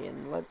at bay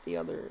and let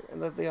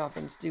the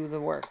offense do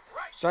the work.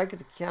 Strike at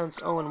the counts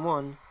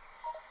 0-1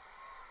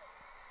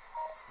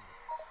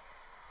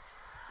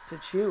 to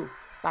Chu.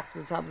 Back to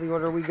the top of the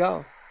order we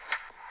go.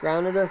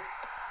 Grounded to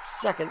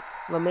second.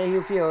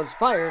 LeMahieu Fields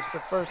fires to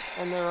first,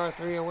 and there are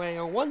 3 away.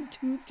 A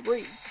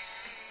 1-2-3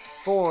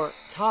 for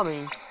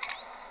Tommy.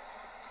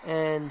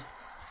 And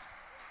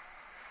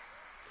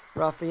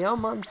Rafael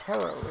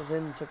Montero is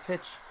in to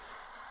pitch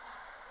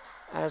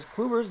as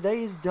Kluber's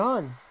day is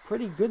done.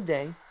 Pretty good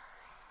day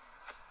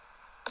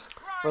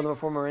for the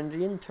former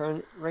Indian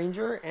turned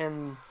Ranger,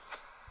 and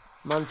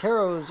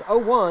Montero's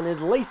 0-1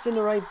 is laced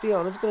into right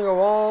field. It's going to go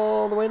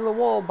all the way to the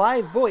wall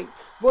by Voit.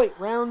 Voit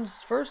rounds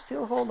first.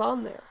 He'll hold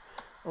on there.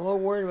 A little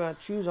worried about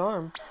Chu's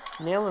arm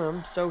nailing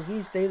him, so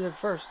he stays at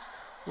first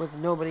with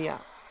nobody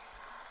out.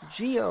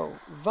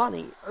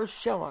 Giovanni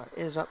Urshela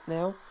is up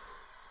now.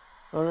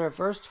 Runner at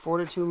first,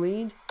 4-2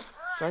 lead.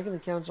 Striking the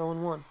count's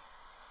 0-1.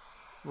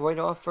 Voit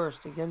off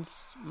first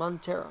against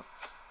Montero.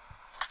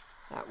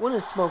 That one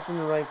is smoked in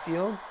the right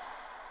field.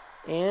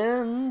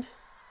 And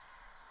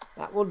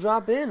that will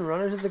drop in.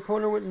 Runner to the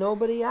corner with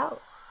nobody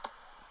out.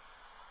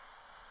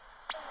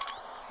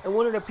 And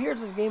what it appears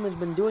this game has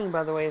been doing,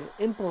 by the way, is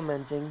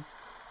implementing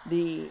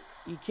you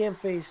can't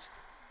face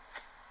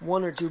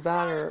 1 or 2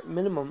 batter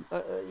minimum.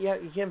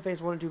 You can't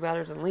face 1 or 2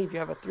 batters and leave. You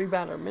have a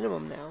 3-batter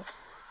minimum now.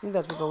 I think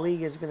that's what the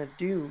league is going to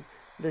do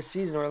this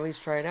season, or at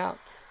least try it out.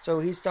 So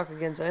he's stuck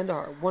against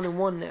Endahar.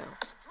 1-1 now.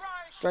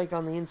 Strike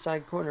on the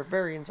inside corner,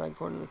 very inside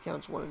corner. The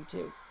count's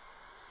 1-2.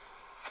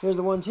 Here's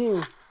the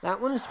 1-2. That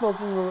one is smoked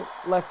in the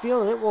left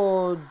field, and it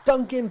will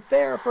dunk in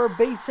fair for a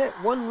base hit.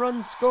 1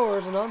 run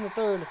scores, and on the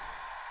third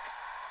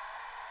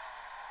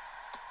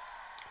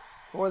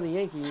for the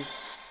Yankees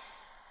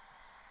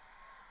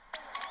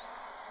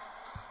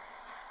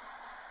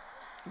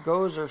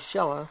goes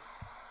Urshela.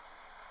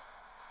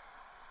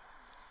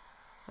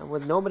 And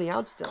with nobody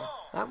out still.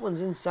 That one's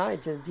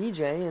inside to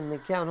DJ, and the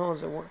count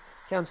holds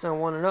counts now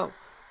 1-0.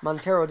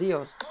 Montero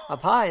Diaz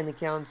up high, and the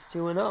count's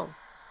 2-0.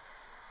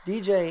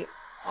 DJ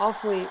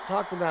awfully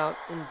talked about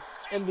in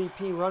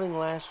MVP running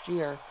last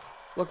year,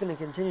 looking to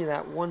continue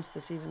that once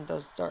the season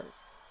does start.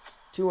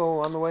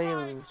 2-0 on the way,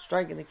 and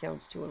striking the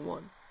count's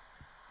 2-1.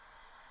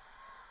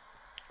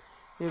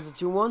 Here's the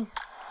 2-1.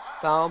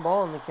 Foul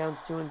ball, and the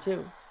count's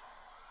 2-2.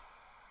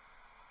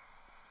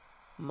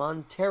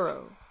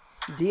 Montero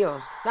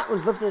Diaz. That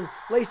one's lifted,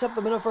 laced up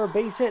the middle for a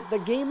base hit. The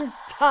game is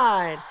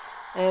tied,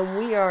 and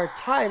we are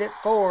tied at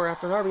 4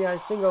 after an RBI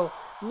single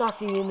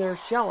knocking in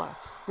Urshela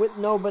with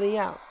nobody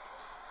out.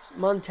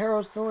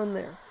 Montero's still in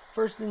there.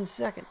 First and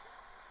second.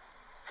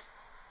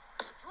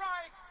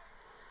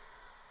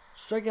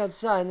 Strike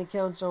outside, and the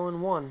count's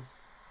 0-1.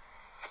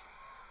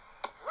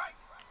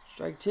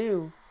 Strike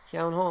 2.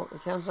 The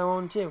count's now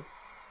 0-2.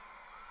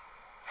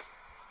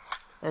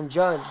 And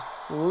Judge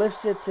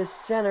lifts it to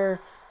center.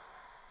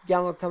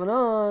 Gallo coming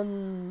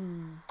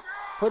on.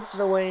 Puts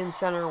it away in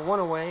center. 1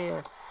 away.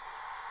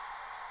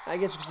 I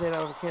guess you could say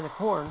that was a can of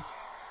corn.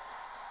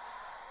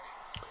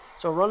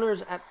 So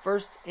runners at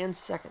first and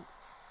second.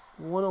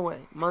 1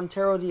 away.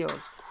 Montero Diaz.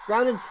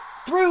 Grounded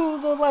through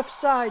the left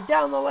side,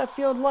 down the left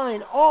field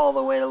line, all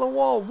the way to the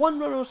wall. 1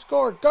 run will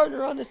score.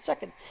 Gardner on the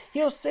second.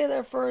 He'll stay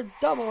there for a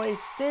double. A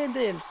stand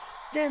in,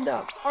 stand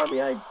up,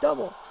 RBI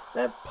double.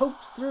 That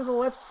pokes through the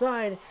left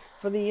side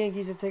for the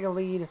Yankees to take a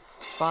lead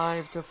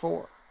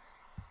 5-4.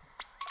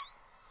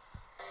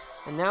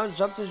 And now it's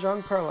up to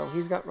Giancarlo.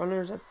 He's got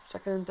runners at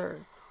second and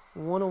third.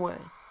 1 away.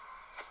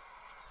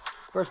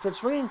 First pitch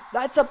swinging.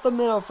 That's up the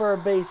middle for a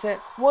base hit.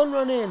 1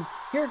 run in.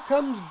 Here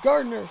comes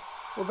Gardner.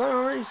 Well, Gardner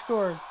already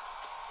scored.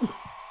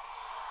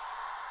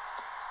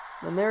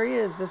 And there he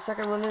is. The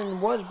second run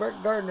in was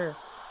Brett Gardner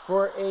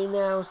for a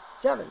now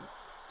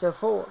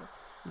 7-4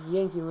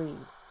 Yankee lead.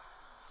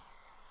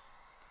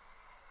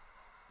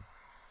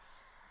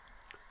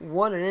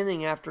 What an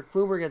inning after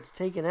Kluber gets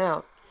taken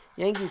out.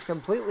 Yankees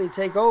completely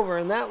take over,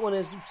 and that one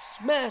is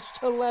smashed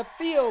to left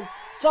field.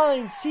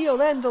 Signed,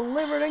 sealed, and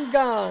delivered and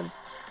gone.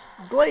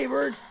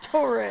 Gleyber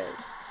Torres.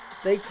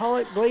 They call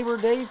it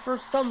Gleyber Day for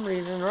some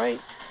reason, right?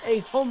 A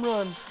home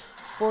run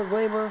for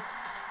Gleyber.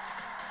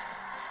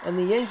 And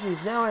the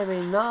Yankees now have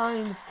a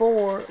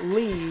 9-4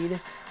 lead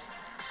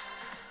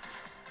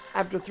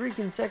after 3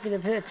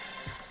 consecutive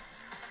hits.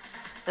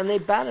 And they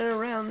batted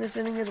around this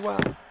inning as well.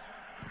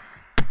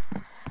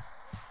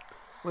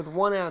 With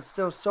 1 out,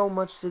 still so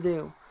much to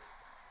do.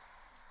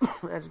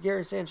 That's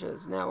Gary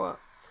Sanchez now up.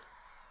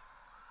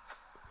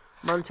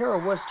 Montero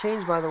was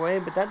changed, by the way,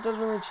 but that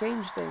doesn't really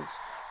change things.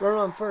 Runner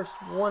on first,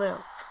 1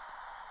 out.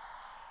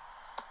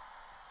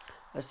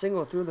 A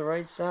single through the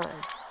right side.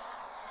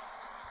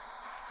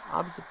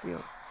 Opposite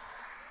field.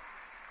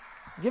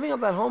 Giving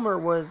up that homer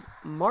was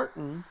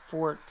Martin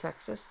for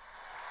Texas.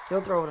 He'll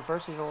throw over to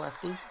first. He's a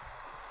lefty.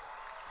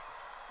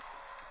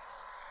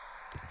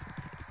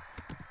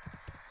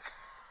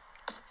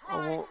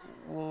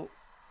 We'll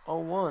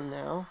 0-1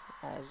 now.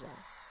 As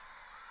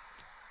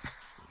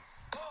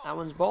that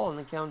one's ball, and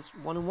the count's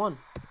 1-1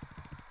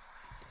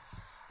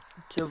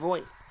 to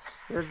Voit.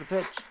 Here's the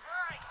pitch.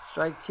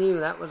 Strike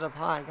 2. That was up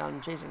high. Got him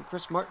chasing.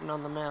 Chris Martin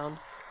on the mound.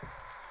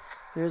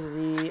 Here's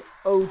the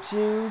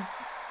 0-2.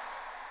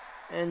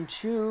 And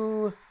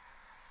Chu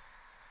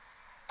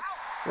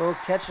will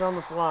catch it on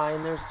the fly,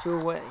 and there's 2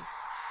 away.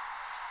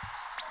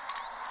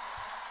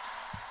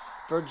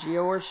 for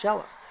Gio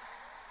Urshela.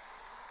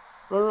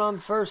 Runner on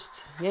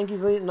first.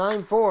 Yankees lead at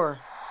 9-4.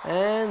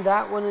 And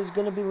that one is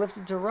going to be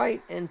lifted to right.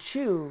 And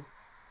Chu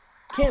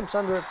camps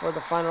under it for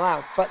the final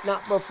out. But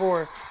not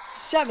before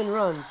 7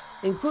 runs,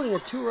 including a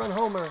 2-run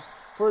homer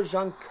for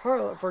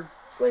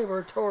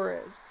Gleyber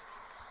Torres.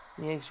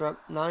 The Yanks are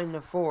up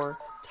 9-4.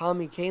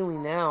 Tommy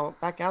Kahnle now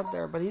back out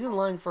there, but he's in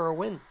line for a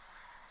win.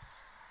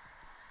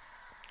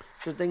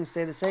 So things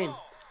stay the same.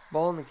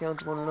 Ball in the count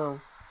 1-0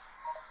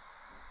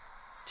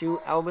 to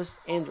Elvis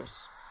Andrus.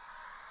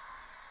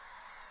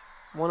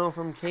 1-0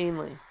 from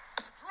Kahnle.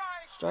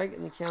 Strike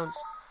in the counts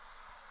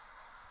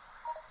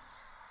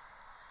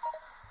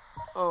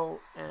 0-1.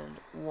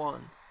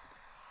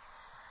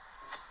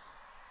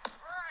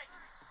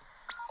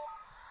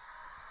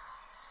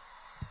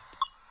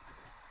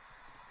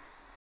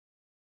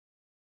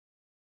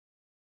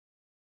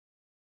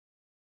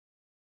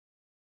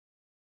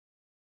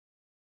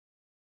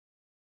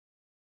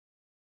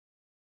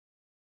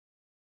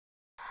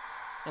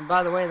 And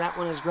by the way, that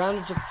one is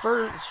grounded to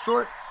first,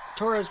 short.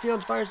 Torres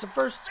Fields fires to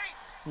first.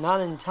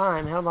 Not in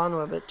time. Held on to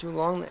a bit too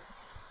long there.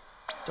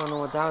 Don't know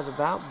what that was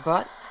about,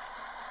 but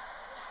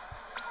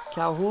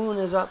Calhoun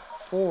is up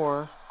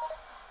for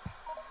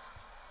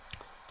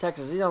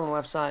Texas. He's on the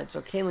left side,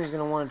 so Kahnle's going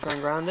to want to try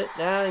and ground it.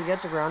 He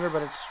gets a grounder,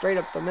 but it's straight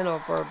up the middle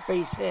for a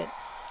base hit.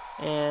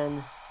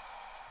 And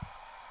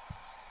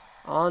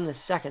on the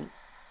second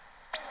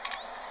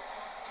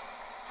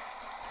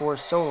for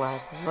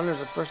Solak.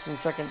 Runners at first and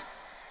second.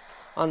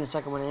 On the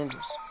second one,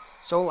 Andrews.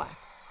 Solak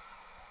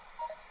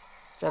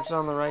steps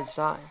on the right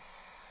side.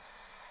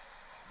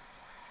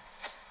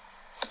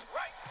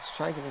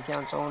 Striking, it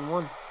counts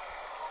 0-1.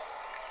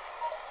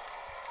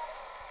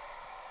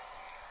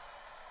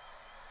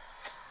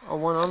 A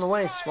 1 on the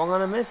way. Swung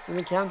on a miss, and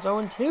it counts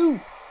 0-2.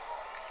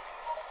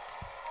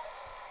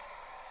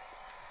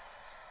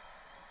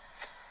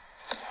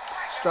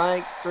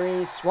 Strike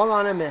 3. Swung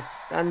on a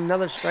miss.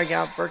 Another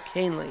strikeout for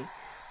Kahnle.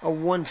 A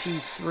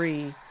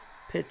 1-2-3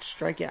 pitch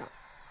strikeout.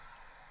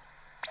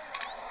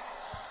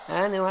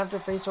 And he'll have to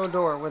face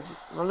Odor with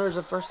runners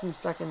at first and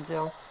second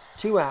till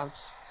 2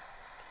 outs.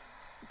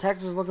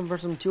 Texas is looking for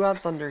some 2-out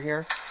thunder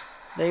here.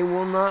 They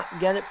will not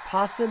get it,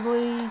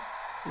 possibly.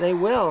 They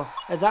will,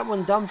 as that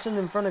one dumps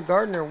in front of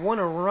Gardner. One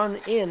a run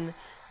in,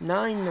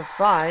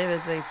 9-5.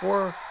 It's a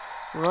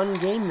 4-run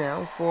game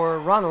now for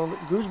Ronald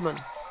Guzman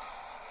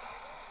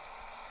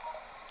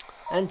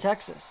and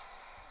Texas.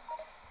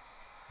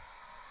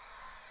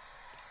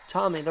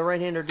 Tommy, the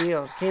right-hander,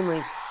 deals.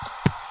 Kahnle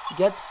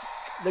gets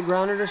the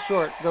grounder to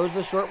short, goes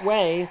the short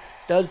way,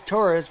 does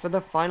Torres for the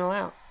final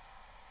out.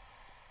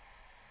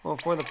 Well,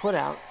 for the put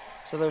out.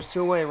 So there's 2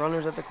 away,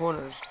 runners at the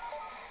corners.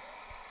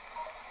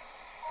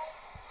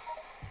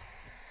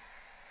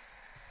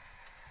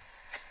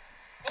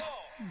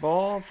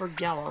 Ball for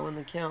Gallo in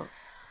the count.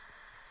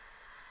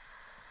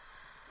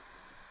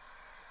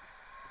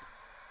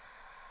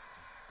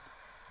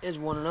 Is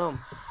 1-0.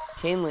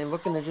 Kahnle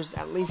looking to just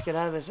at least get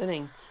out of this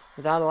inning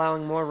without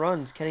allowing more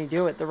runs. Can he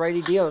do it? The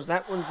righty deals.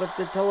 That one's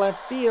lifted to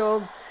left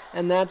field,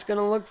 and that's going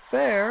to look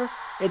fair.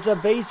 It's a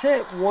base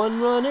hit.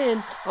 1 run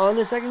in. On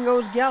the second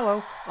goes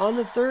Gallo. On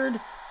the third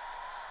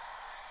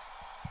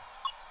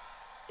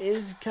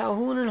is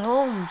Calhoun and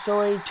home.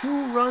 So a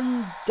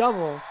 2-run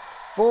double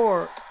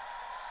for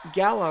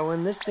Gallo,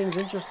 and this thing's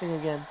interesting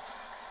again.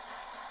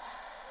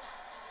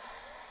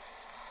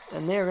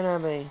 And they're going to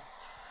have a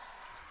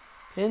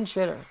pinch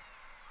hitter.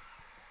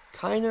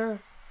 Kiner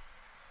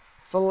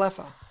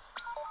Falefa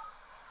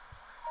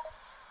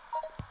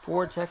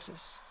for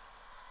Texas.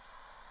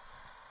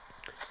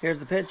 Here's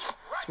the pitch.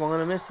 Swung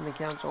on a miss, and the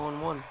count's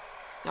 0-1.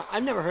 Now,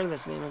 I've never heard of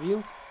this name. Have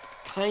you?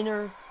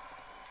 Kiner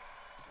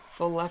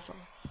Falefa.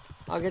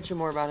 I'll get you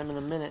more about him in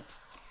a minute.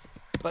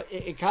 But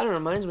it kind of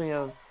reminds me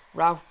of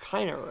Ralph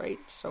Kiner, right?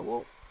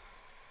 So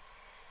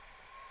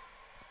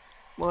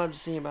we'll have to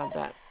see about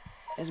that.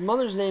 His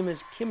mother's name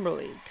is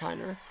Kimberly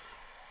Kiner.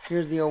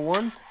 Here's the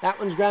 0-1. That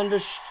one's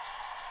grounded to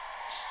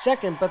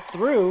second, but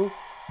through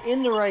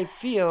in the right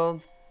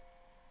field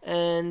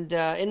and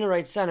in the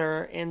right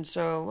center, and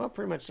so, well,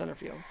 pretty much center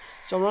field.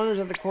 So runners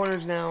at the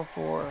corners now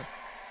for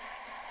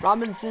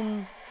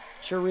Robinson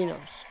Chirinos.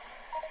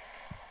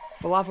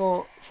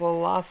 Kiner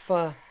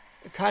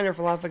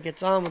Falefa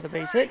gets on with a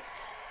base hit.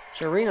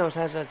 Chirinos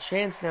has a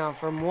chance now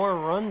for more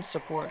run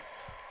support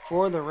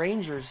for the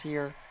Rangers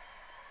here.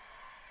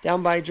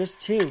 Down by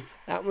just 2.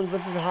 That one's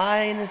lifted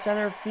high in the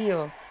center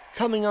field.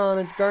 Coming on,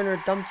 it's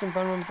Gardner. Dumps in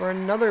front of him for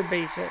another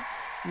base hit.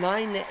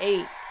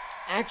 9-8.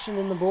 Action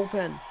in the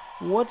bullpen.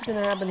 What's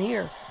going to happen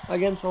here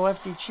against the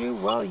lefty Chu?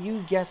 Well,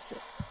 you guessed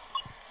it.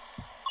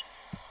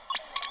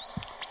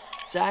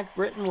 Zach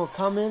Britton will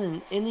come in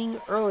an inning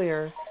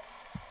earlier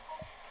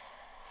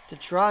to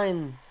try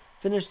and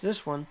finish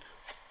this one.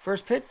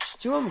 First pitch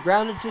to him,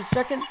 grounded to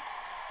second,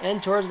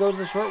 and Torres goes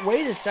the short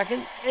way to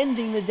second,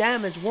 ending the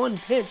damage. 1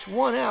 pitch,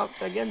 1 out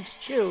against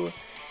Chu.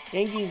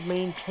 Yankees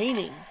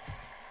maintaining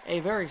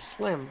a very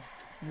slim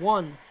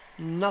 1-0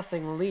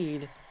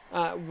 lead,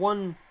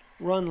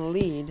 1-run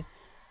lead,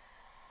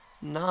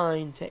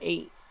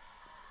 9-8.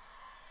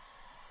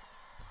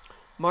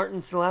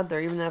 Martin's still out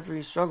there even after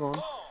he's struggling.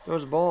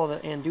 Throws a ball to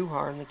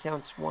Andujar, and the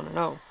count's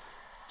 1-0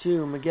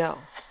 to Miguel.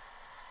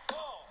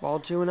 Ball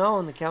 2-0,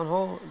 and the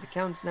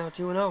count's now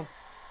 2-0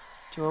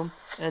 to him.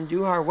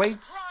 Andujar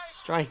waits.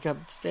 Strike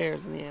up the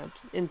stairs in the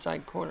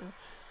inside corner.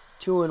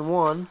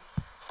 2-1.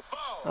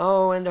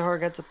 Oh, Andujar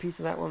gets a piece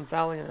of that one,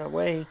 fouling it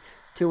away.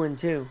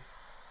 2-2.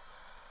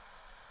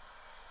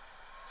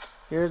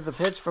 Here's the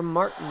pitch from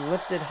Martin,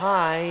 lifted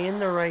high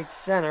into right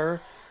center.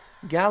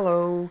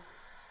 Gallo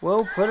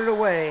will put it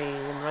away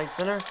in right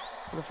center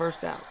for the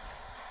first out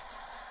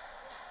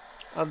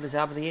of the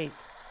top of the 8th.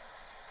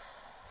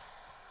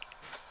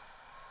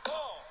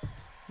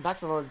 Back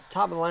to the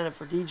top of the lineup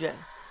for DJ.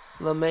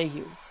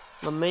 LeMahieu.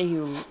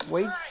 LeMahieu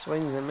waits,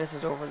 swings, and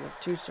misses over the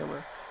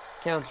two-simmer.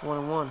 Counts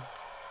 1-1.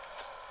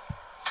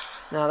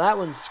 Now that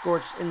one's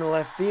scorched in the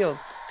left field.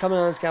 Coming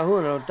on is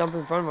Calhoun. It'll dump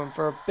in front of him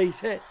for a base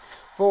hit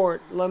for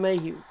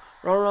LeMahieu.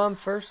 Runner on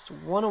first,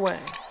 1 away.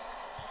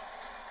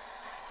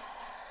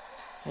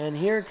 And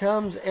here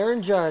comes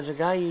Aaron Judge, a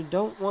guy you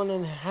don't want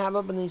to have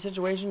up in these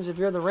situations if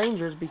you're the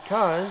Rangers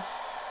because,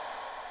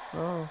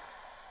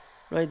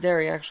 right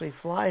there he actually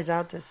flies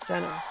out to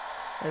center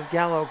as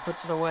Gallo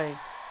puts it away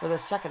for the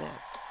second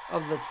out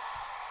of the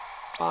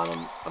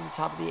bottom of the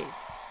top of the 8th.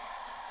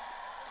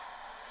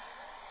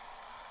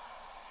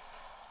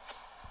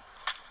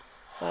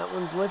 That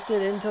one's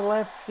lifted into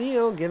left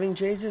field, giving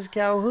chases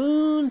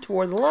Calhoun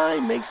toward the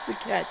line, makes the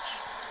catch.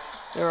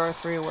 There are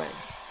 3 away.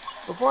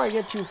 Before I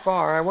get too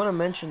far, I want to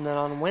mention that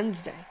on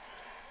Wednesday,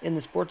 in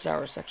the Sports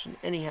Hour section,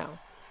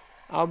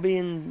 I'll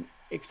be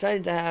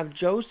excited to have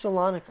Joe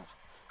Salonica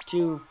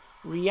to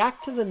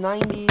react to the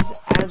 90s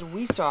as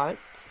we saw it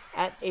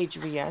at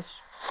HVS.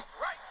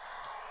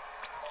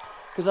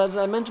 Because as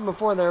I mentioned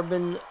before, there have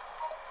been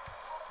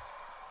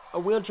a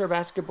wheelchair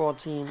basketball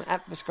team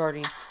at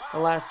Viscardi the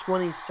last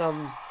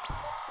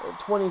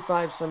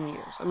 25-some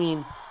years. I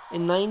mean,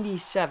 in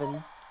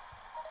 97,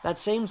 that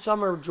same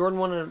summer Jordan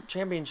won a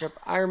championship,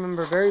 I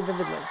remember very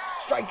vividly.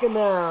 Strike him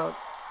out.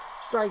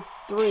 Strike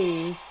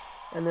 3,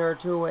 and there are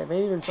 2 away.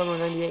 Maybe even summer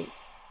 98.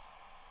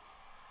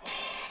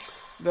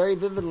 Very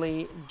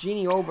vividly,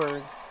 Jeannie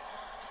Oberg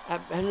at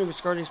Henry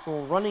Viscardi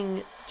School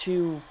running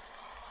to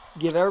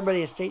give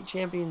everybody a state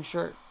champion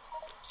shirt.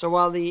 So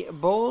while the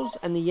Bulls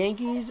and the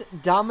Yankees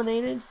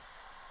dominated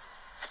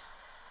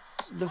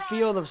the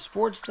field of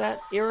sports that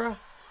era,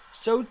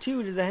 so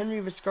too did the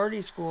Henry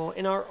Viscardi School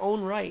in our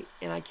own right.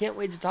 And I can't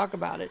wait to talk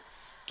about it.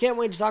 Can't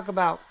wait to talk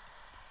about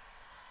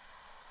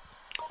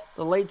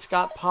the late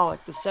Scott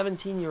Pollock, the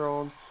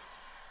 17-year-old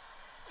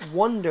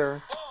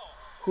wonder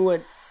who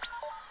at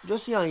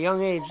just a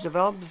young age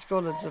developed the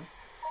skill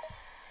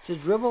to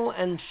dribble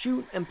and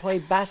shoot and play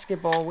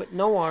basketball with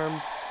no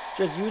arms,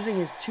 just using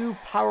his 2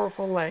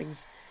 powerful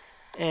legs.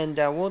 And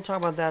we'll talk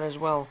about that as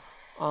well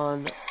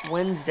on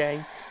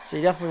Wednesday, so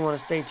you definitely want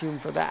to stay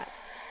tuned for that.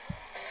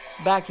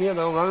 Back here,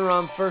 though, runner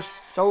on first,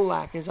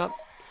 Solak is up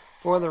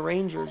for the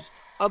Rangers.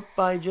 Up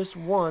by just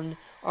 1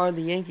 are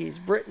the Yankees.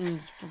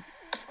 Britton's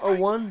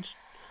 0-1,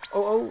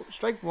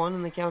 strike 1,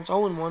 and the count's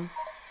 0-1.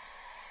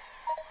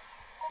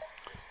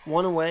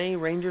 1 away,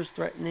 Rangers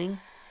threatening.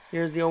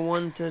 Here's the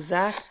 0-1 to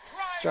Zach.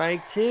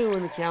 Strike 2,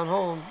 and the count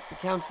home. The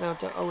count's now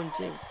to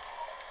 0-2.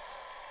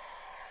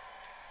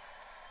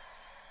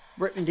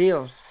 Britton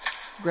deals.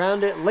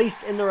 Ground it,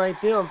 laced into right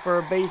field for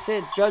a base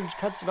hit. Judge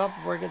cuts it off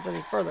before it gets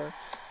any further.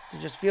 He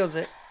just fields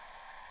it.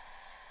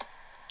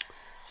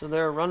 So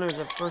there are runners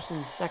at first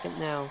and second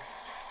now.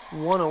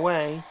 1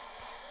 away.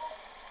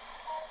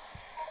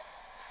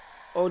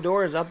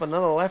 Odor is up,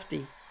 another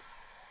lefty.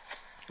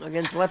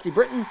 Against lefty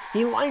Britton.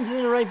 He lines it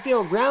into right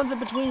field. Grounds it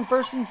between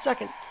first and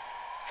second.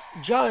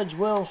 Judge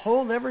will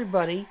hold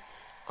everybody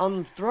on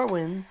the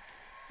throw-in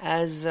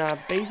as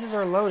bases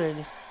are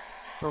loaded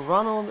for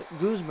Ronald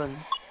Guzman.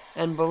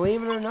 And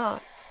believe it or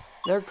not,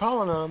 they're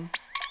calling on him.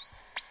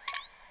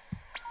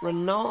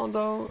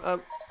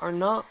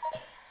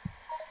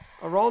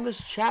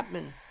 Aroldis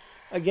Chapman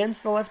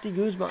against the lefty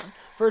Guzman.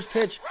 First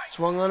pitch,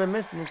 swung on and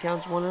missed, and the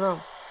count's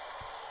 1-0.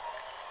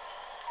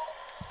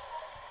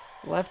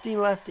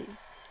 Lefty.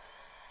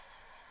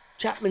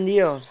 Chapman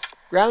deals.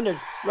 Grounded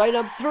right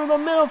up through the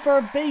middle for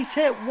a base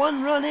hit.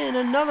 1 run in,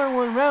 another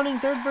one rounding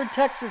third for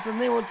Texas,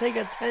 and they will take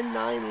a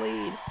 10-9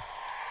 lead.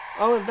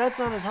 Oh, if that's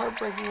not as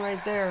heartbreaking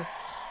right there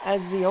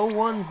as the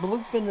 0-1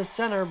 bloop into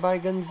center by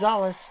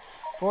Gonzalez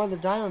for the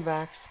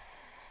Diamondbacks.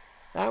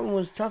 That one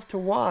was tough to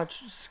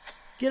watch.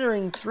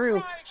 Skittering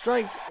through.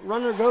 Strike.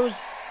 Runner goes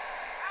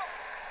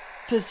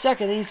to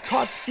second. He's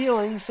caught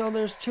stealing, so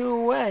there's 2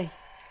 away.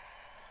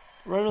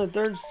 Runner at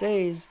third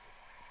stays.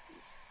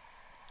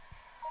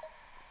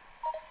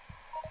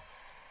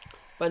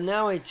 But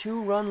now a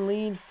 2-run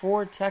lead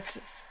for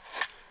Texas.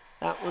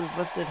 That one's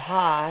lifted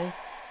high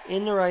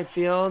into right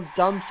field.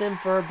 Dumps in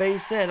for a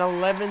base hit.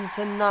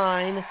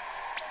 11-9.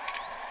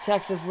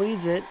 Texas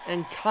leads it,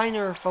 and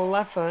Kiner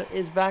Falefa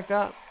is back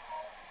up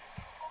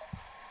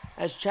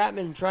as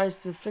Chapman tries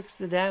to fix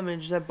the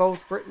damage that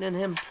both Britton and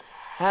him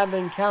have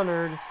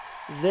encountered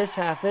this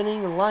half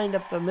inning. Lined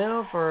up the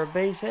middle for a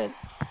base hit.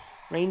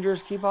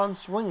 Rangers keep on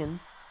swinging.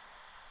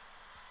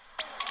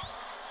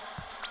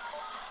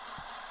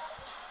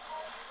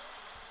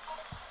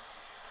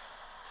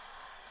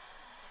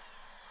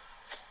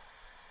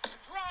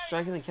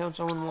 strike and the count's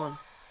 0-1.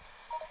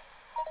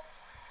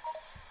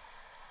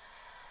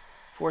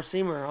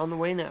 Four-seamer on the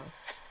way now.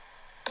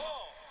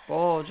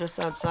 Ball just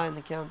outside and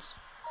the count's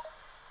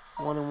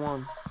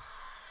 1-1.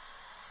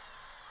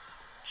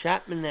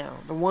 Chapman now.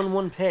 The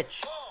 1-1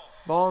 pitch.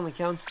 Ball and the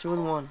count's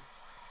 2-1.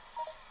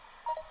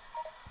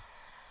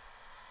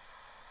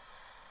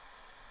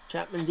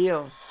 Chapman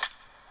deals.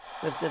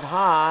 Lifted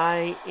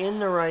high in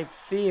the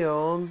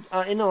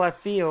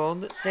left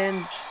field.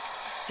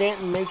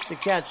 Stanton makes the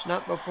catch.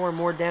 Not before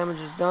more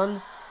damage is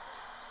done.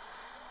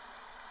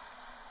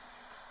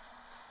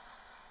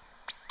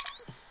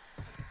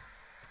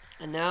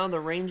 And now the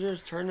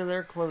Rangers turn to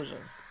their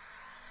closer.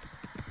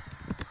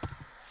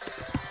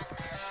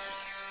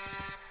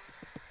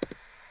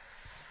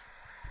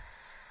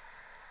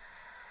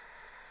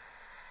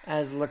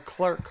 As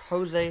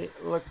Jose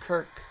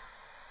Leclerc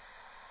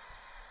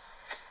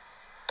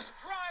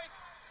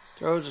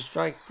throws a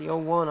strike, the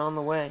 0-1 on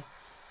the way.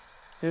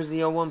 Here's the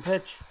 0-1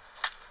 pitch.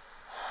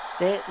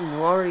 Stanton,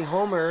 who already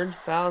homered,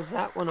 fouls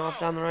that one off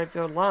down the right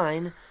field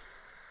line.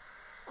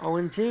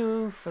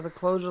 0-2 for the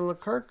closer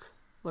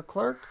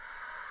Leclerc.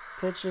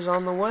 Pitch is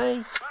on the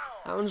way.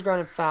 That one's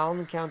grounded foul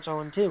and the count's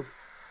 0-2.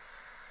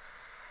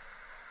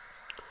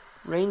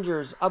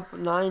 Rangers up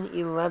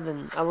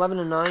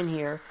 11-9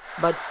 here.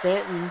 But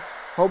Stanton,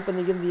 hoping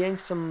to give the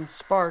Yanks some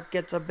spark,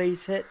 gets a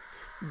base hit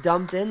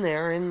dumped in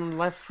there in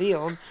left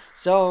field.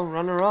 So,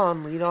 runner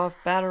on, leadoff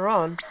batter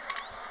on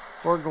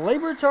for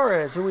Gleyber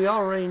Torres, who we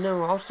already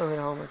know also hit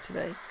a homer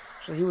today.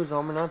 Actually, he was a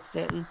homer, not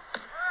Stanton.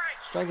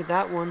 Strike at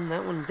that one.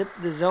 That one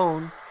dipped the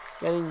zone,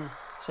 getting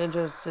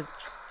Sanchez to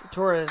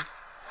Torres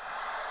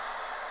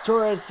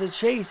to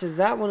chase as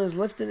that one is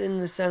lifted in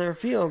the center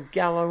field.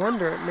 Gallo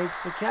under it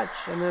makes the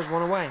catch, and there's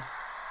one away.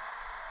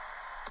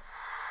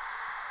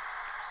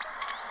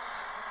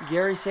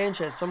 Gary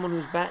Sanchez, someone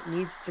whose bat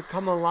needs to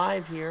come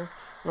alive here.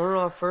 Runner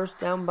off first,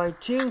 down by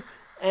 2,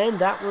 and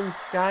that one's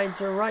skied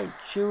to right.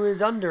 Chu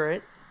is under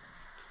it.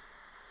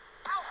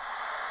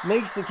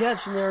 Makes the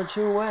catch, and there are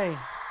 2 away.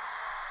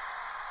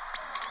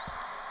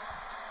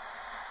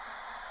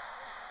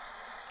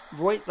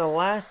 Voit, the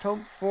last hope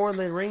for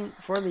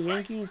the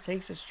Yankees,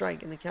 takes a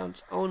strike, and the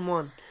count's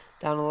 0-1,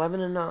 down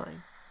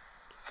 11-9.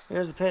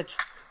 Here's the pitch.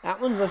 That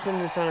one's lifted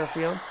into center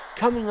field.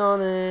 Coming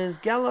on is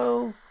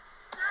Gallo,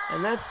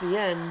 and that's the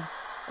end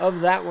of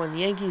that one.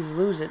 The Yankees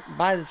lose it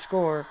by the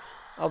score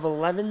of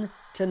 11-9.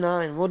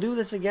 We'll do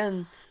this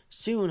again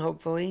soon,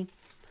 hopefully.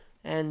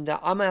 And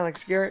I'm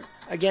Alex Garrett.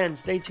 Again,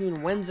 stay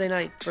tuned Wednesday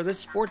night for this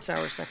Sports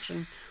Hour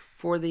section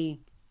for the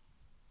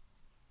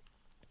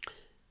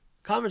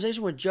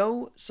conversation with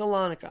Joe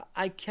Salonica.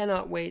 I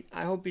cannot wait.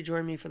 I hope you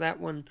join me for that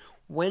one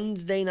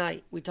Wednesday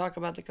night. We talk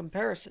about the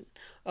comparison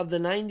of the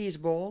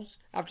 90s Bulls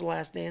after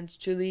Last Dance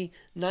to the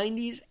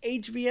 90s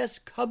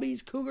HVS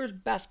Cubbies Cougars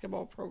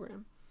basketball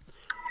program.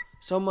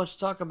 So much to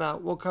talk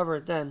about. We'll cover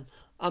it then.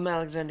 I'm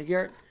Alexander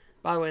Garrett.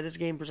 By the way, this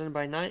game presented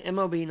by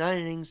MLB 9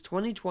 Innings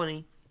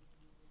 2020.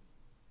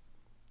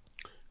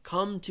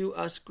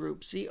 Com2Us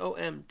Group.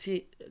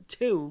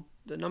 COM2,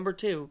 the number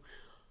 2,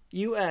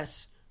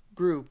 US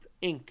Group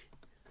Inc.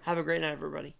 Have a great night, everybody.